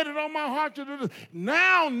Lord laid it on my heart to do this.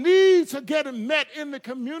 Now needs are getting met in the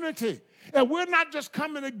community. And we're not just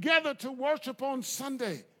coming together to worship on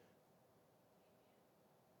Sunday.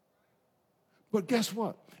 But guess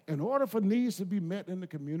what? In order for needs to be met in the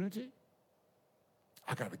community,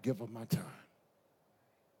 I got to give up my time.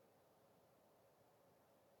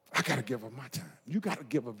 I got to give up my time. You got to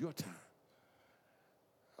give up your time.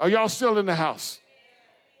 Are y'all still in the house?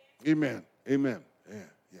 Amen. Amen. Yeah.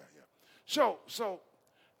 So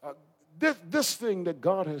this thing that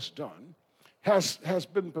God has done has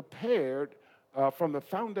been prepared from the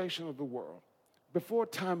foundation of the world before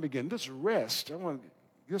time began. This rest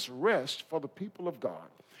for the people of God.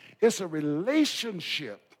 It's a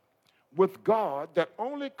relationship with God that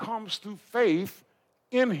only comes through faith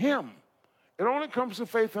in Him. It only comes through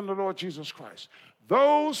faith in the Lord Jesus Christ.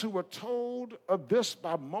 Those who were told of this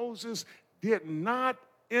by Moses did not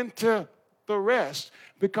enter the rest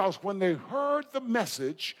because when they heard the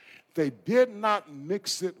message, they did not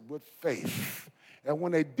mix it with faith. And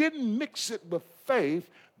when they didn't mix it with faith,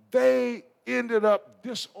 they ended up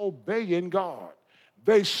disobeying God.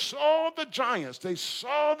 They saw the giants, they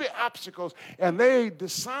saw the obstacles, and they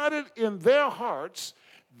decided in their hearts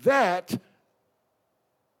that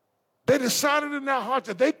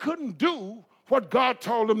they couldn't do what God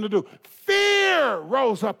told them to do. Fear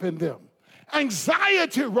rose up in them.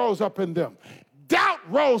 Anxiety rose up in them. Doubt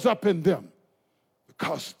rose up in them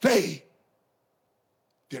because they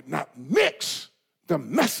did not mix the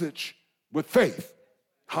message with faith.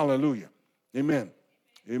 Hallelujah. Amen.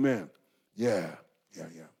 Yeah.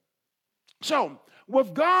 So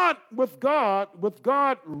with God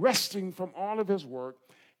resting from all of His work,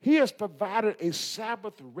 He has provided a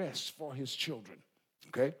Sabbath rest for His children.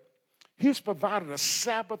 Okay? He's provided a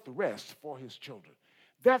Sabbath rest for His children.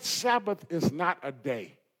 That Sabbath is not a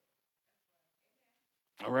day.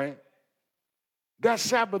 All right? That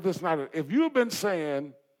Sabbath is not if you've been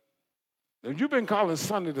calling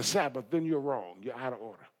Sunday the Sabbath, then you're wrong. You're out of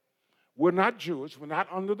order. We're not Jewish. We're not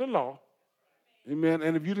under the law. Amen.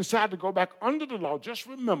 And if you decide to go back under the law, just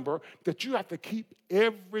remember that you have to keep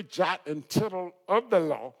every jot and tittle of the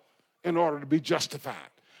law in order to be justified.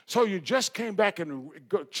 So you just can't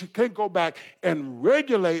go back and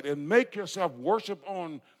regulate and make yourself worship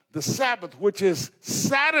on the Sabbath, which is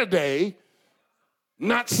Saturday,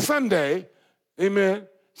 not Sunday. Amen.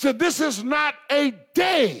 So this is not a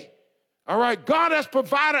day. All right, God has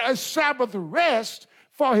provided a Sabbath rest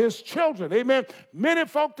for his children. Amen. Many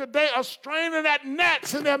folk today are straining at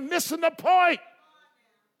nets and they're missing the point.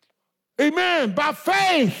 Amen. By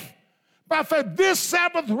faith. By faith. This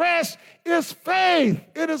Sabbath rest is faith.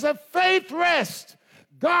 It is a faith rest.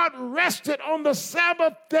 God rested on the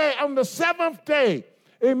Sabbath day, on the seventh day.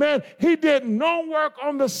 Amen. He did no work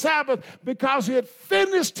on the Sabbath because he had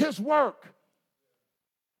finished his work.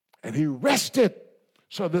 And he rested.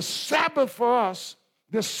 So the Sabbath for us,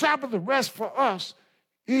 the Sabbath rest for us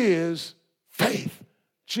is faith.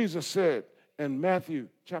 Jesus said in Matthew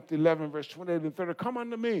chapter 11, verse 28 and 30, come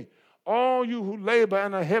unto me, all you who labor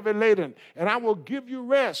and are heavy laden, and I will give you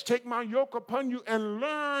rest. Take my yoke upon you and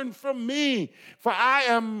learn from me, for I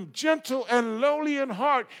am gentle and lowly in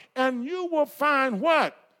heart, and you will find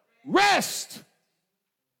what? Rest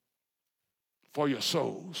for your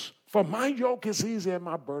souls. For my yoke is easy and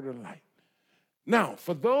my burden light. Now,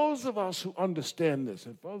 for those of us who understand this,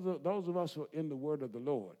 and for those of us who are in the word of the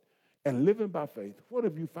Lord and living by faith, what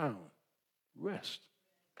have you found? Rest.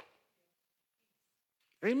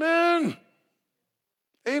 Amen.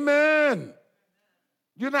 Amen.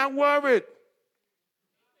 You're not worried.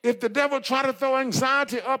 If the devil try to throw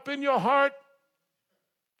anxiety up in your heart,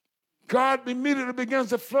 God immediately begins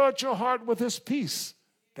to flood your heart with his peace.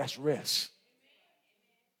 That's rest.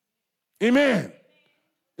 Amen.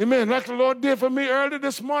 Amen. Like the Lord did for me early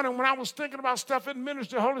this morning when I was thinking about stuff in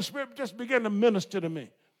ministry, the Holy Spirit just began to minister to me.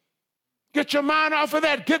 Get your mind off of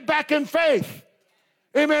that. Get back in faith.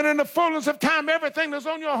 Amen. In the fullness of time, everything that's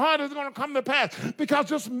on your heart is going to come to pass because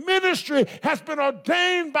this ministry has been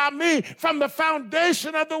ordained by me from the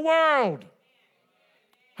foundation of the world.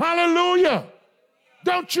 Hallelujah.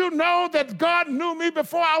 Don't you know that God knew me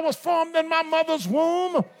before I was formed in my mother's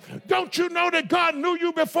womb? Don't you know that God knew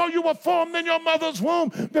you before you were formed in your mother's womb?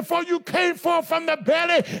 Before you came forth from the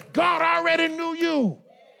belly, God already knew you.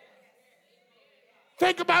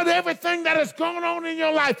 Think about everything that has gone on in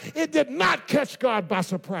your life. It did not catch God by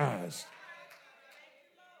surprise.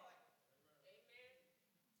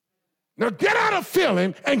 Now get out of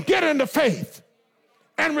feeling and get into faith.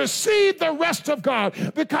 And receive the rest of God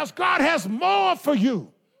because God has more for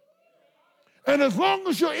you. And as long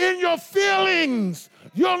as you're in your feelings,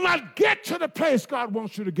 you'll not get to the place God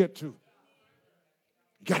wants you to get to. You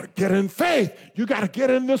got to get in faith. You got to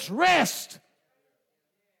get in this rest.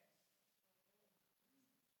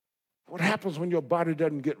 What happens when your body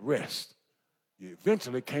doesn't get rest? You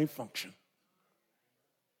eventually can't function.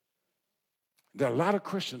 There are a lot of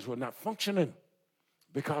Christians who are not functioning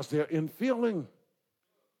because they're in feeling.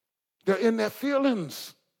 They're in their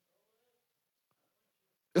feelings.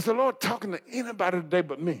 Is the Lord talking to anybody today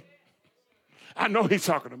but me? I know he's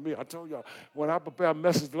talking to me. I told y'all, when I prepare a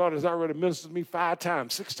message, the Lord has already ministered to me 5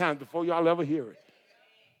 times, 6 times before y'all ever hear it.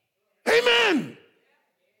 Amen.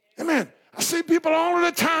 Amen. I see people all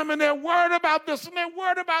the time, and they're worried about this, and they're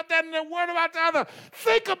worried about that, and they're worried about the other.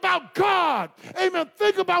 Think about God. Amen.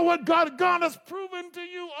 Think about what God has proven to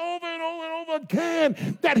you over and over and over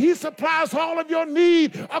again, that he supplies all of your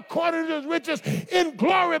need according to his riches in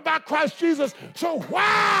glory by Christ Jesus. So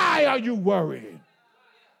why are you worried?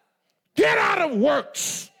 Get out of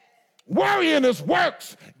works. Worrying is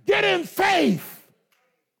works. Get in faith.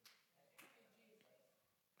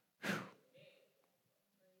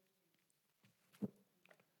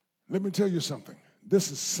 Let me tell you something.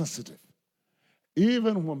 This is sensitive.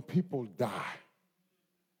 Even when people die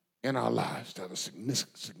in our lives that are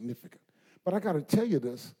significant. But I got to tell you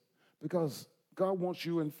this because God wants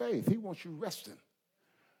you in faith. He wants you resting.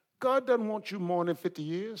 God doesn't want you more than 50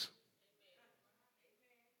 years.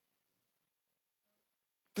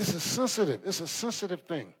 This is sensitive. It's a sensitive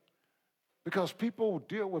thing because people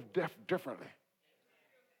deal with death differently.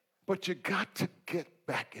 But you got to get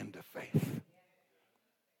back into faith.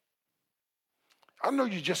 I know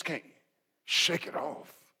you just can't shake it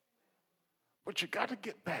off, but you got to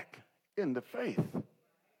get back into faith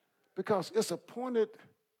because it's appointed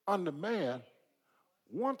unto man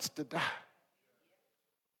once to die.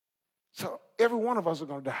 So every one of us are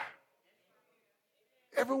going to die.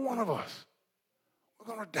 Every one of us, we're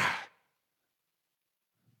going to die.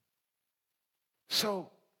 So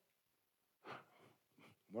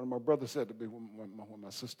one of my brothers said to me when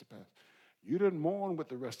my sister passed, you didn't mourn with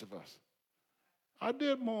the rest of us. I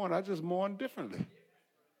did mourn. I just mourned differently.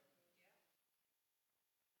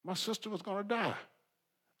 My sister was going to die.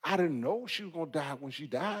 I didn't know she was going to die when she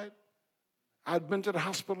died. I'd been to the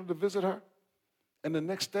hospital to visit her. And the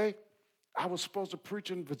next day, I was supposed to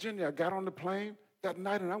preach in Virginia. I got on the plane that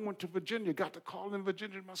night, and I went to Virginia. Got the call in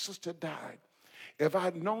Virginia. My sister died. If I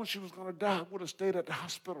had known she was going to die, I would have stayed at the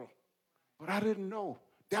hospital. But I didn't know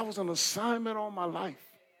That was an assignment on my life.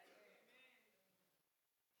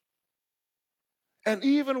 And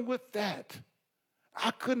even with that,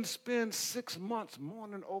 I couldn't spend 6 months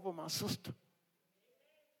mourning over my sister.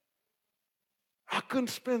 I couldn't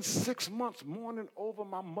spend 6 months mourning over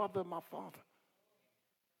my mother and my father.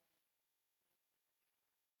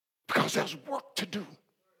 Because there's work to do.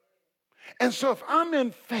 And so if I'm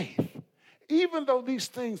in faith, even though these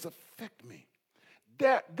things affect me,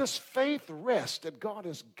 that this faith rest that God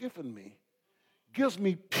has given me gives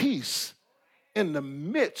me peace in the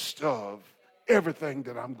midst of everything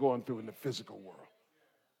that I'm going through in the physical world.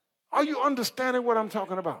 Are you understanding what I'm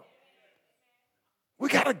talking about? We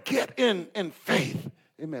got to get in faith.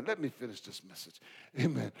 Amen. Let me finish this message.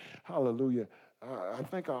 Amen. Hallelujah. I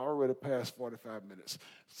think I already passed 45 minutes.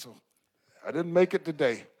 So I didn't make it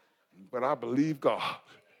today, but I believe God.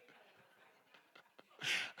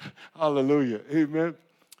 Hallelujah. Amen.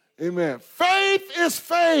 Amen. Faith is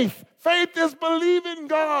faith. Faith is believing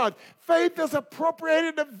God. Faith is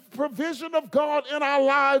appropriating the provision of God in our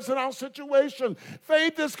lives and our situation.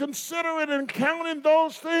 Faith is considering and counting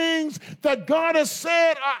those things that God has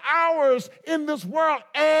said are ours in this world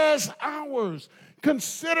as ours.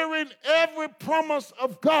 Considering every promise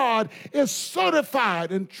of God is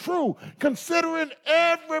certified and true. Considering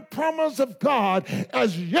every promise of God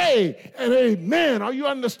as yea and amen. Are you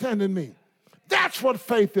understanding me? That's what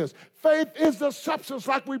faith is. Faith is the substance,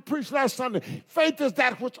 like we preached last Sunday. Faith is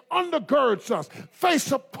that which undergirds us. Faith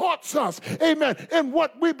supports us, amen, in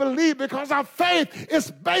what we believe, because our faith is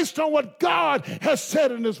based on what God has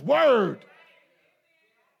said in his word.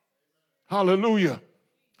 Hallelujah.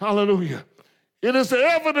 Hallelujah. It is the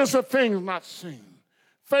evidence of things not seen.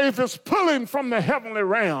 Faith is pulling from the heavenly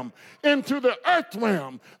realm into the earth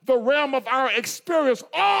realm, the realm of our experience,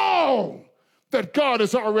 all that God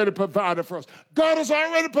has already provided for us. God has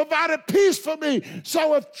already provided peace for me.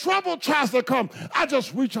 So if trouble tries to come, I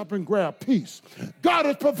just reach up and grab peace. God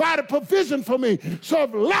has provided provision for me. So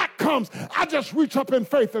if lack comes, I just reach up in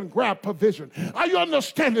faith and grab provision. Are you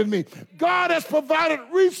understanding me? God has provided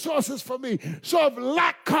resources for me. So if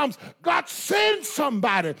lack comes, God sends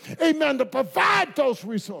somebody, amen, to provide those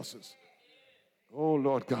resources. Oh,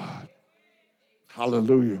 Lord God.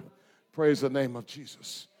 Hallelujah. Praise the name of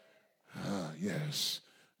Jesus. Yes,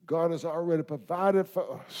 God has already provided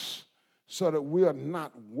for us so that we are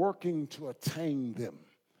not working to attain them.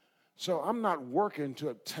 So I'm not working to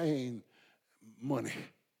obtain money.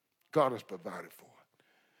 God has provided for it.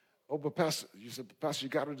 Oh, but Pastor, you said, Pastor, you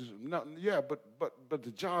got to do no, yeah, but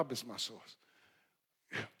the job is my source.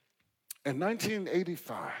 In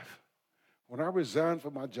 1985, when I resigned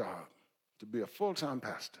from my job to be a full-time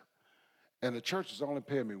pastor, and the church was only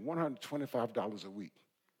paying me $125 a week,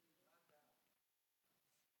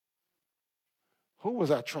 who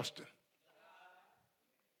was I trusting?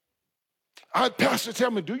 I had pastor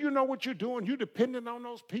tell me, do you know what you're doing? You depending on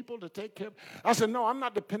those people to take care of me? I said, no, I'm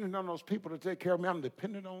not depending on those people to take care of me. I'm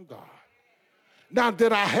dependent on God. Now,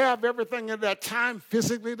 did I have everything at that time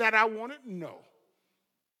physically that I wanted? No.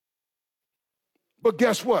 But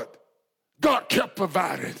guess what? God kept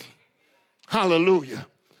providing. Hallelujah.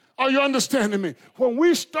 Are you understanding me? When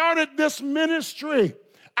we started this ministry,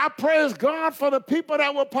 I praise God for the people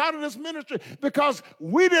that were part of this ministry, because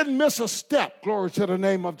we didn't miss a step. Glory to the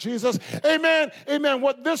name of Jesus. Amen. Amen.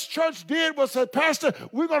 What this church did was say, Pastor,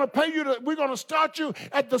 we're going to start you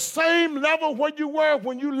at the same level where you were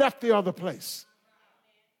when you left the other place.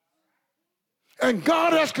 And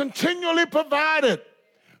God has continually provided.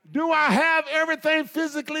 Do I have everything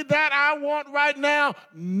physically that I want right now?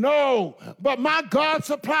 No. But my God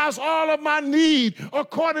supplies all of my need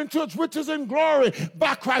according to his riches and glory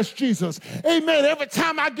by Christ Jesus. Amen. Every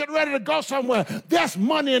time I get ready to go somewhere, there's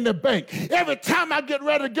money in the bank. Every time I get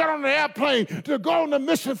ready to get on the airplane to go on the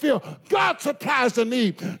mission field, God supplies the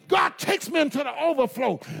need. God takes me into the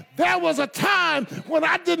overflow. There was a time when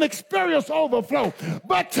I didn't experience overflow,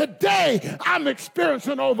 but today I'm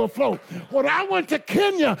experiencing overflow. When I went to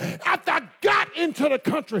Kenya, after I got into the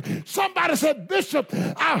country, somebody said, Bishop,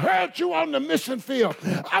 I heard you on the mission field.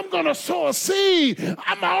 I'm going to sow a seed.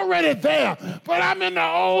 I'm already there, but I'm in the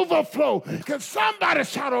overflow. Can somebody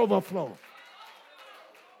shout overflow?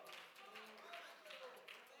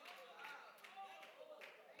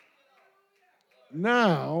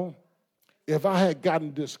 Now, if I had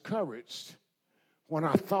gotten discouraged when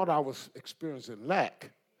I thought I was experiencing lack,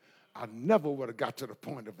 I never would have got to the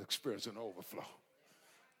point of experiencing overflow.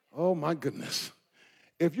 Oh, my goodness.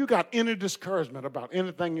 If you got any discouragement about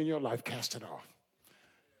anything in your life, cast it off.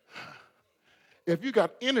 If you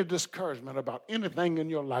got any discouragement about anything in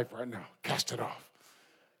your life right now, cast it off.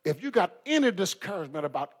 If you got any discouragement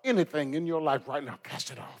about anything in your life right now,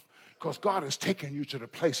 cast it off. Because God is taking you to the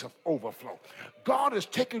place of overflow. God is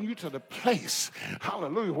taking you to the place,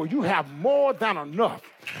 hallelujah, where you have more than enough.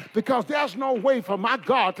 Because there's no way for my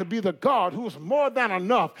God to be the God who is more than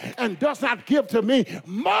enough and does not give to me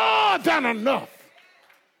more than enough.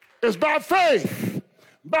 It's by faith.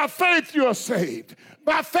 By faith you are saved.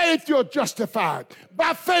 By faith you're justified.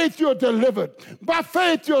 By faith you're delivered. By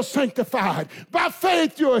faith you're sanctified. By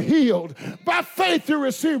faith you're healed. By faith you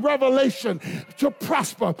receive revelation to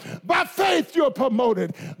prosper. By faith you're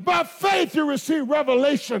promoted. By faith you receive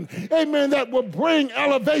revelation, amen, that will bring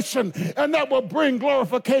elevation and that will bring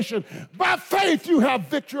glorification. By faith you have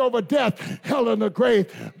victory over death, hell, and the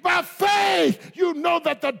grave. By faith you know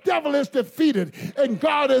that the devil is defeated and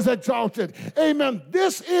God is exalted. Amen.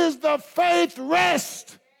 This is the faith rest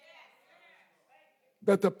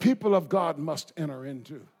that the people of God must enter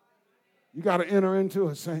into. You got to enter into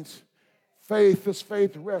it, saints. Faith, this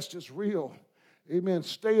faith rest is real. Amen.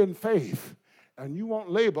 Stay in faith, and you won't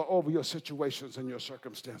labor over your situations and your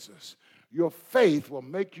circumstances. Your faith will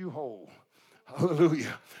make you whole.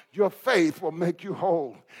 Hallelujah. Your faith will make you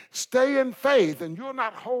whole. Stay in faith and you'll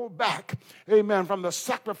not hold back, amen, from the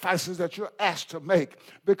sacrifices that you're asked to make,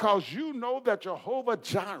 because you know that Jehovah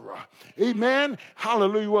Jireh, amen,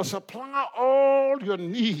 hallelujah, will supply all your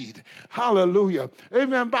need. Hallelujah.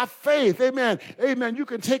 Amen. By faith, amen, amen, you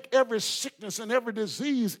can take every sickness and every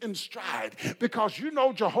disease in stride because you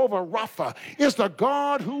know Jehovah Rapha is the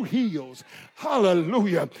God who heals.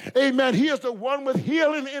 Hallelujah. Amen. He is the one with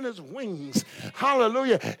healing in his wings.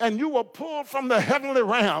 Hallelujah. And you will pull from the heavenly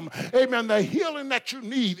realm, amen, the healing that you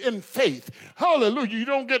need in faith. Hallelujah. You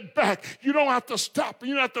don't get back. You don't have to stop.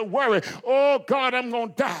 You don't have to worry. Oh, God, I'm going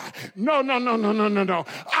to die. No.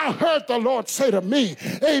 I heard the Lord say to me,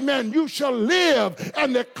 amen, you shall live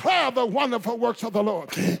and declare the wonderful works of the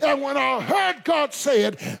Lord. And when I heard God say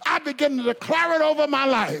it, I began to declare it over my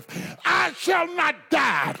life. I shall not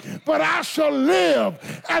die, but I shall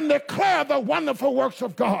live and declare the wonderful works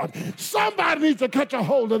of God. Somebody needs to catch a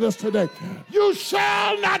hold of this today. You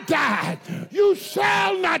shall not die. You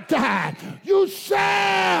shall not die. You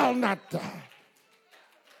shall not die.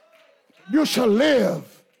 You shall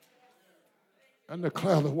live and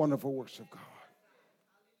declare the wonderful works of God.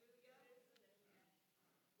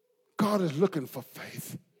 God is looking for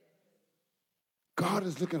faith. God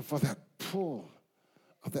is looking for that pull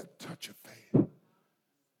of that touch of faith.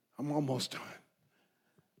 I'm almost done.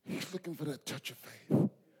 He's looking for that touch of faith.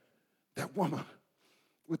 That woman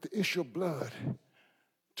with the issue of blood,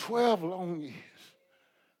 12 long years.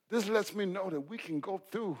 This lets me know that we can go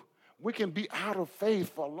through, we can be out of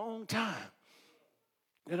faith for a long time.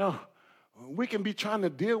 You know, we can be trying to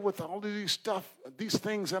deal with all of these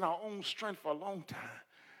things in our own strength for a long time.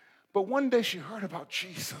 But one day she heard about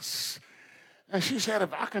Jesus, and she said,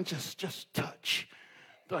 if I can just touch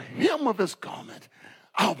the hem of his garment,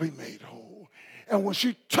 I'll be made whole. And when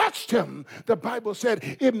she touched him, the Bible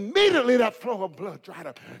said, immediately that flow of blood dried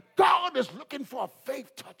up. God is looking for a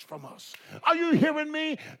faith touch from us. Are you hearing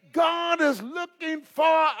me? God is looking for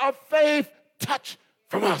a faith touch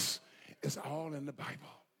from us. It's all in the Bible.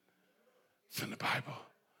 It's in the Bible.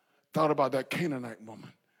 Thought about that Canaanite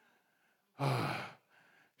woman.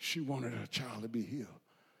 She wanted her child to be healed.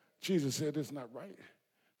 Jesus said it's not right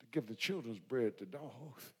to give the children's bread to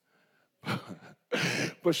dogs.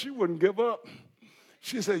 But she wouldn't give up.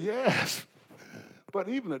 She said, yes, but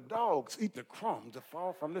even the dogs eat the crumbs that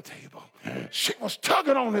fall from the table. She was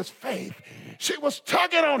tugging on his faith. She was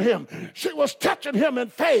tugging on him. She was touching him in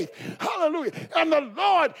faith. Hallelujah. And the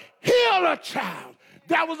Lord healed a child.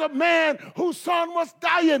 That was a man whose son was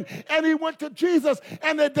dying, and he went to Jesus,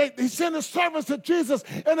 and he sent his servants to Jesus,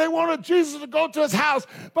 and they wanted Jesus to go to his house.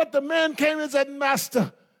 But the man came and said,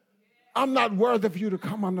 Master, I'm not worthy of you to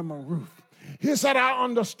come under my roof. He said, I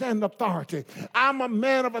understand authority. I'm a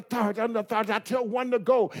man of authority. Under authority, I tell one to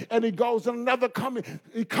go, and he goes, and another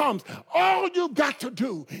he comes. All you got to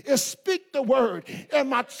do is speak the word,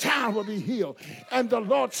 and my child will be healed. And the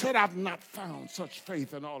Lord said, I've not found such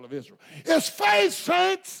faith in all of Israel. It's faith,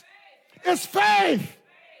 saints. It's faith.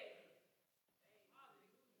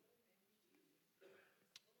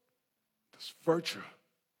 This virtue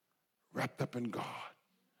wrapped up in God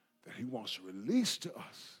that he wants to release to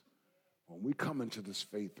us. When we come into this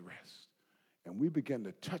faith rest and we begin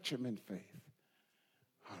to touch him in faith,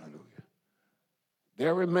 hallelujah,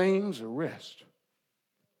 there remains a rest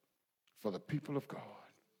for the people of God.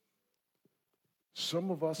 Some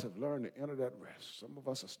of us have learned to enter that rest. Some of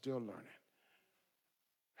us are still learning.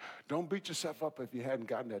 Don't beat yourself up if you hadn't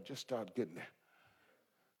gotten there. Just start getting there.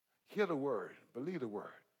 Hear the word. Believe the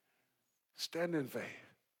word. Stand in faith.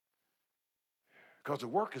 because the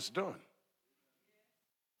work is done.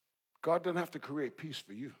 God doesn't have to create peace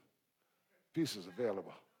for you. Peace is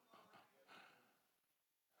available.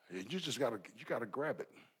 And you just gotta grab it.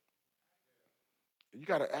 You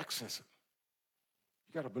gotta access it.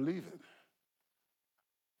 You gotta believe it.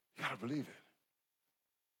 You gotta believe it.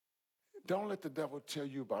 Don't let the devil tell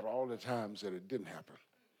you about all the times that it didn't happen.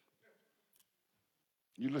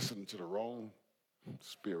 You listen to the wrong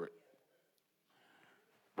spirit.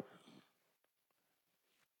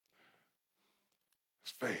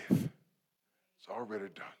 It's faith. It's already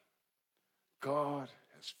done. God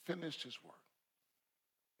has finished his work.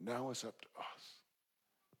 Now it's up to us.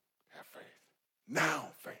 Have faith. Now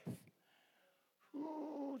faith.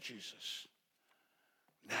 Oh, Jesus.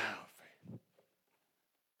 Now faith.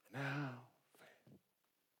 Now faith.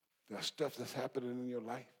 There's stuff that's happening in your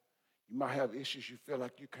life. You might have issues you feel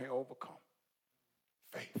like you can't overcome.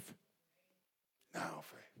 Faith. Now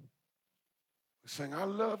faith. We're saying, I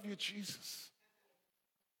love you, Jesus.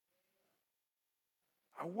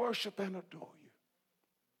 I worship and adore you.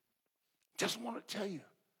 Just want to tell you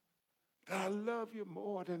that I love you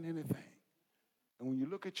more than anything. And when you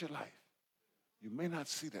look at your life, you may not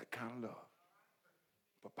see that kind of love,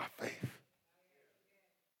 but by faith.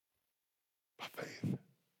 By faith.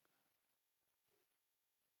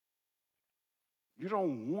 You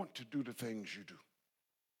don't want to do the things you do.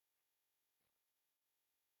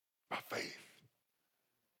 By faith,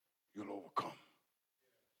 you'll overcome.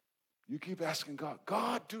 You keep asking God,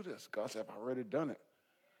 God, do this. God said, I've already done it.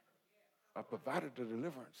 I provided the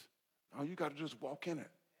deliverance. Now you got to just walk in it.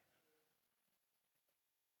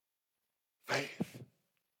 Faith.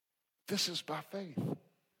 This is by faith.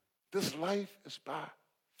 This life is by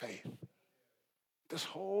faith. This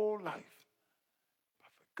whole life.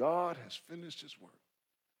 God has finished his work,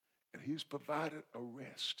 and he's provided a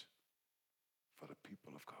rest for the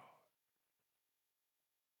people of God.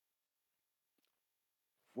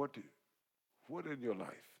 What in your life,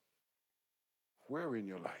 where in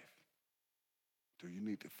your life do you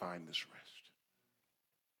need to find this rest?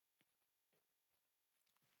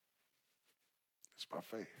 It's by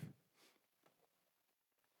faith.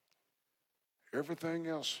 Everything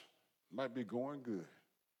else might be going good.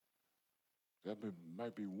 There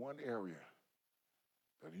might be one area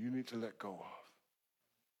that you need to let go of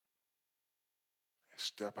and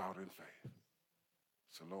step out in faith.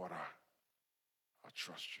 So, Lord, I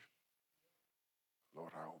trust you.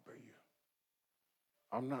 Lord, I obey you.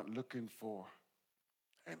 I'm not looking for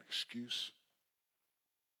an excuse.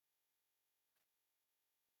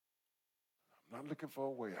 I'm not looking for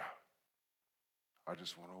a way out. I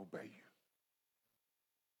just want to obey you.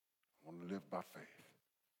 I want to live by faith,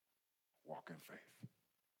 walk in faith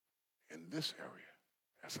in this area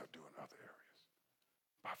as I do in other areas.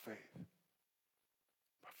 By faith.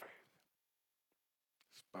 By faith.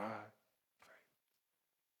 It's by faith.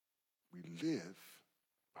 We live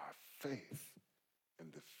by faith in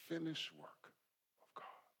the finished work of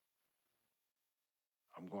God.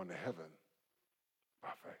 I'm going to heaven by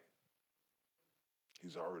faith.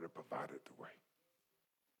 He's already provided the way.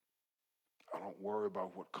 I don't worry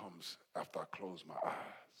about what comes after I close my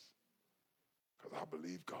eyes because I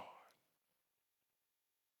believe God.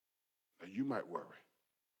 Now, you might worry,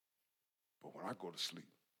 but when I go to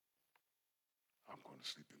sleep, I'm going to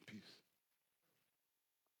sleep in peace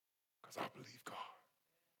because I believe God.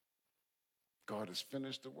 God has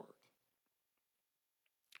finished the work.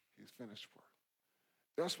 He's finished work.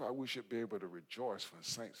 That's why we should be able to rejoice when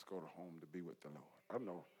saints go to home to be with the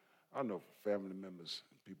Lord. I know family members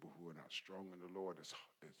and people who are not strong in the Lord, it's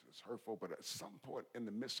hurtful, but at some point in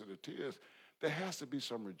the midst of the tears, there has to be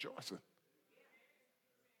some rejoicing.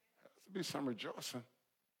 There has to be some rejoicing.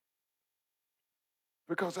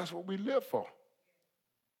 Because that's what we live for.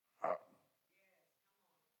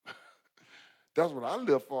 That's what I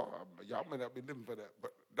live for. Y'all may not be living for that,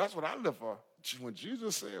 but that's what I live for.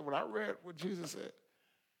 When I read what Jesus said,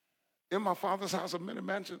 in my Father's house are many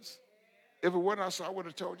mansions. If it weren't so, I would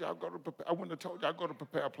have told you I wouldn't have told you I'd go to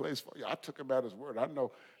prepare a place for you. I took him at his word. I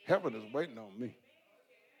know heaven is waiting on me.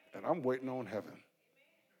 And I'm waiting on heaven.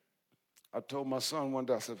 I told my son one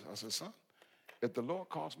day, I said, son, if the Lord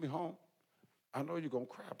calls me home, I know you're going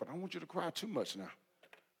to cry, but I don't want you to cry too much now.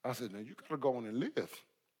 I said, now you got to go on and live.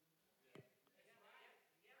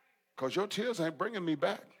 Because your tears ain't bringing me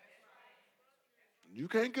back. You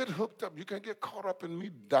can't get hooked up. You can't get caught up in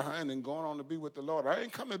me dying and going on to be with the Lord. I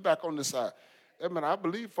ain't coming back on this side. I mean, I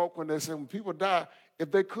believe folk when they say when people die, if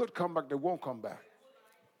they could come back, they won't come back.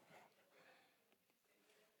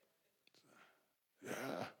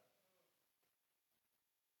 Yeah.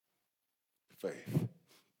 Faith.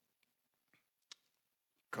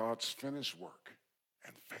 God's finished work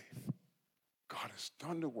and faith. God has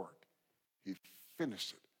done the work. He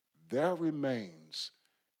finished it. There remains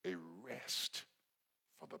a rest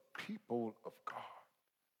for the people of God.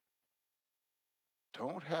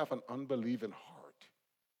 Don't have an unbelieving heart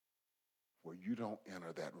where you don't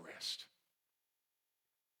enter that rest.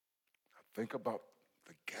 Now think about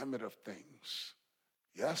the gamut of things.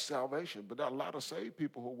 Yes, salvation, but there are a lot of saved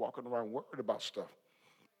people who are walking around worried about stuff.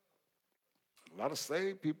 A lot of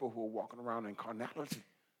saved people who are walking around in carnality.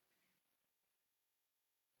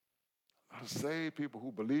 A lot of saved people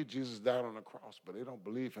who believe Jesus died on the cross, but they don't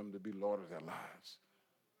believe him to be Lord of their lives.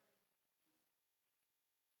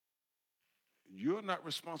 You're not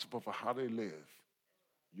responsible for how they live.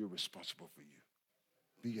 You're responsible for you.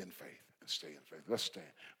 Be in faith and stay in faith. Let's stand.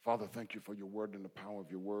 Father, thank you for your word and the power of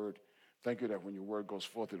your word. Thank you that when your word goes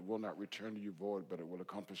forth, it will not return to you void, but it will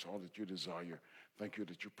accomplish all that you desire. Thank you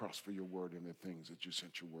that you prosper your word in the things that you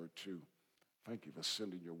sent your word to. Thank you for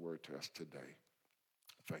sending your word to us today.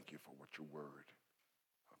 Thank you for what your word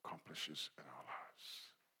accomplishes in our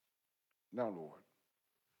lives. Now, Lord,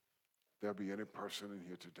 there'll be any person in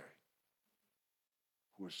here today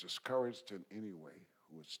who is discouraged in any way,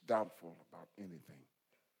 who is doubtful about anything.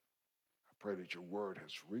 I pray that your word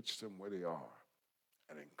has reached them where they are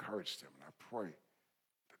and encouraged them. And I pray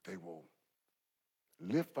that they will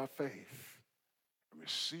live by faith and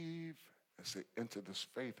receive, as they enter this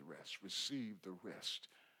faith rest, receive the rest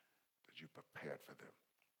that you prepared for them.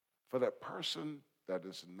 For that person that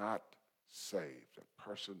is not saved, that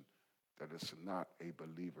person that is not a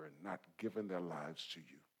believer and not giving their lives to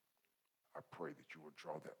you, I pray that you will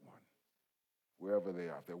draw that one. Wherever they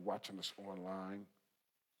are, if they're watching us online,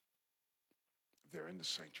 they're in the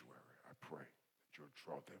sanctuary, I pray that you'll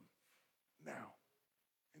draw them now.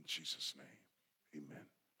 In Jesus' name, amen.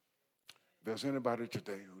 If there's anybody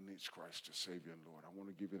today who needs Christ as Savior and Lord, I want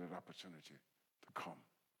to give you that opportunity to come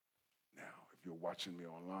now. If you're watching me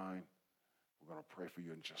online, we're going to pray for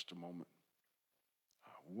you in just a moment.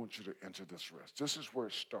 We want you to enter this rest. This is where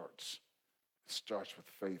it starts. It starts with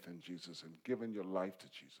faith in Jesus and giving your life to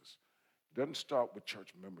Jesus. It doesn't start with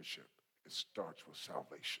church membership. It starts with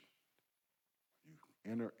salvation. You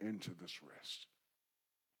enter into this rest.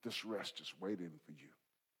 This rest is waiting for you.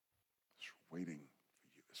 It's waiting for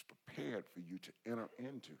you. It's prepared for you to enter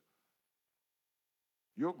into.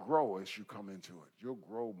 You'll grow as you come into it. You'll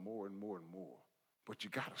grow more and more and more. But you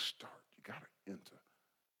got to start. You got to enter.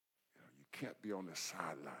 You can't be on the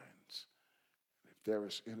sidelines. And if there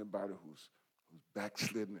is anybody who's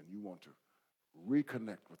backslidden and you want to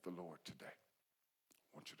reconnect with the Lord today,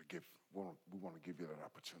 we want to give you that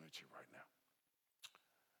opportunity right now.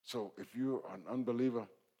 So if you're an unbeliever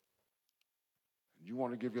and you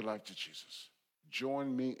want to give your life to Jesus,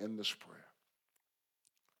 join me in this prayer.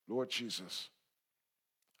 Lord Jesus,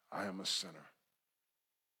 I am a sinner.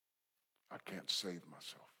 I can't save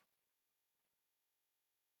myself.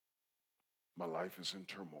 My life is in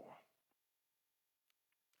turmoil.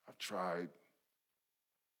 I've tried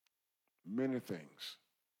many things.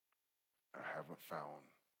 I haven't found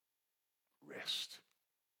rest.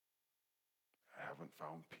 I haven't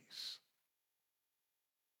found peace.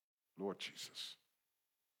 Lord Jesus,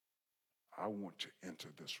 I want to enter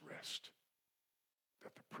this rest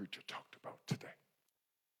that the preacher talked about today.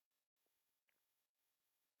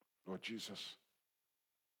 Lord Jesus,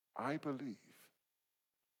 I believe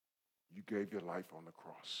you gave your life on the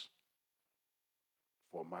cross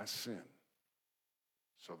for my sin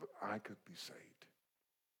so that I could be saved.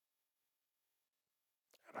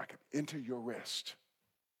 And I could enter your rest.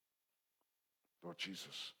 Lord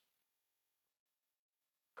Jesus,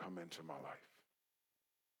 come into my life.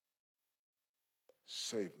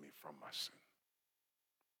 Save me from my sin.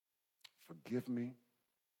 Forgive me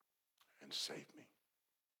and save me.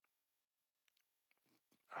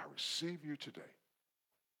 I receive you today.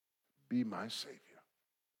 Be my Savior.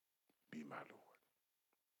 Be my Lord.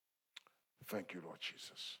 Thank you, Lord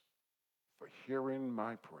Jesus, for hearing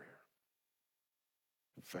my prayer.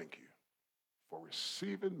 Thank you for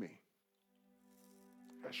receiving me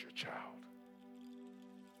as your child.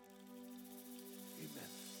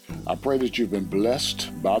 Amen. I pray that you've been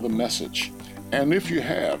blessed by the message. And if you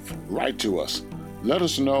have, write to us. Let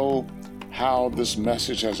us know how this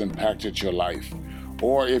message has impacted your life.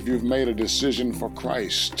 Or if you've made a decision for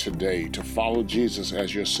Christ today to follow Jesus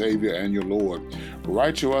as your Savior and your Lord,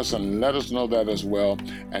 write to us and let us know that as well,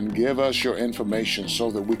 and give us your information so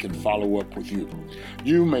that we can follow up with you.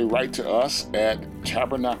 You may write to us at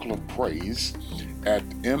Tabernacle of Praise at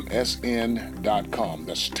msn.com.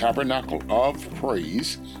 That's Tabernacle of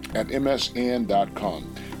Praise at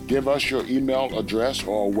msn.com. Give us your email address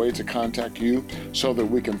or a way to contact you so that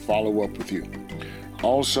we can follow up with you.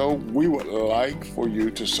 Also, we would like for you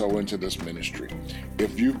to sow into this ministry.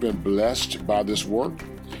 If you've been blessed by this work,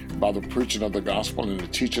 by the preaching of the gospel and the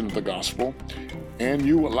teaching of the gospel, and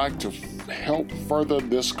you would like to help further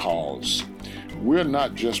this cause, we're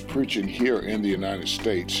not just preaching here in the United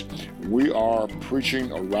States. We are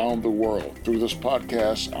preaching around the world. Through this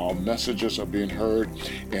podcast, our messages are being heard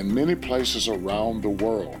in many places around the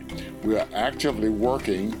world. We are actively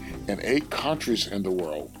working in 8 countries in the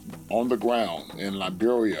world, on the ground in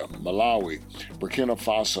Liberia, Malawi, Burkina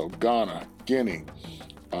Faso, Ghana, Guinea,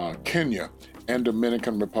 Kenya, and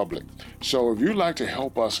Dominican Republic. So if you'd like to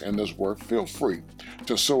help us in this work, feel free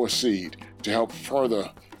to sow a seed to help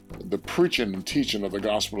further the preaching and teaching of the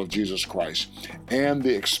gospel of Jesus Christ and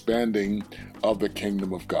the expanding of the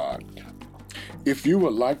kingdom of God. If you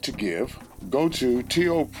would like to give, go to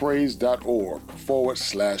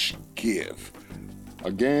topraise.org/give.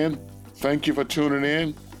 Again, thank you for tuning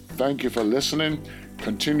in. Thank you for listening.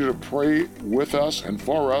 Continue to pray with us and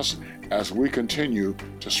for us as we continue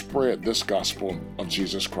to spread this gospel of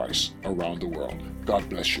Jesus Christ around the world. God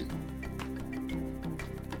bless you.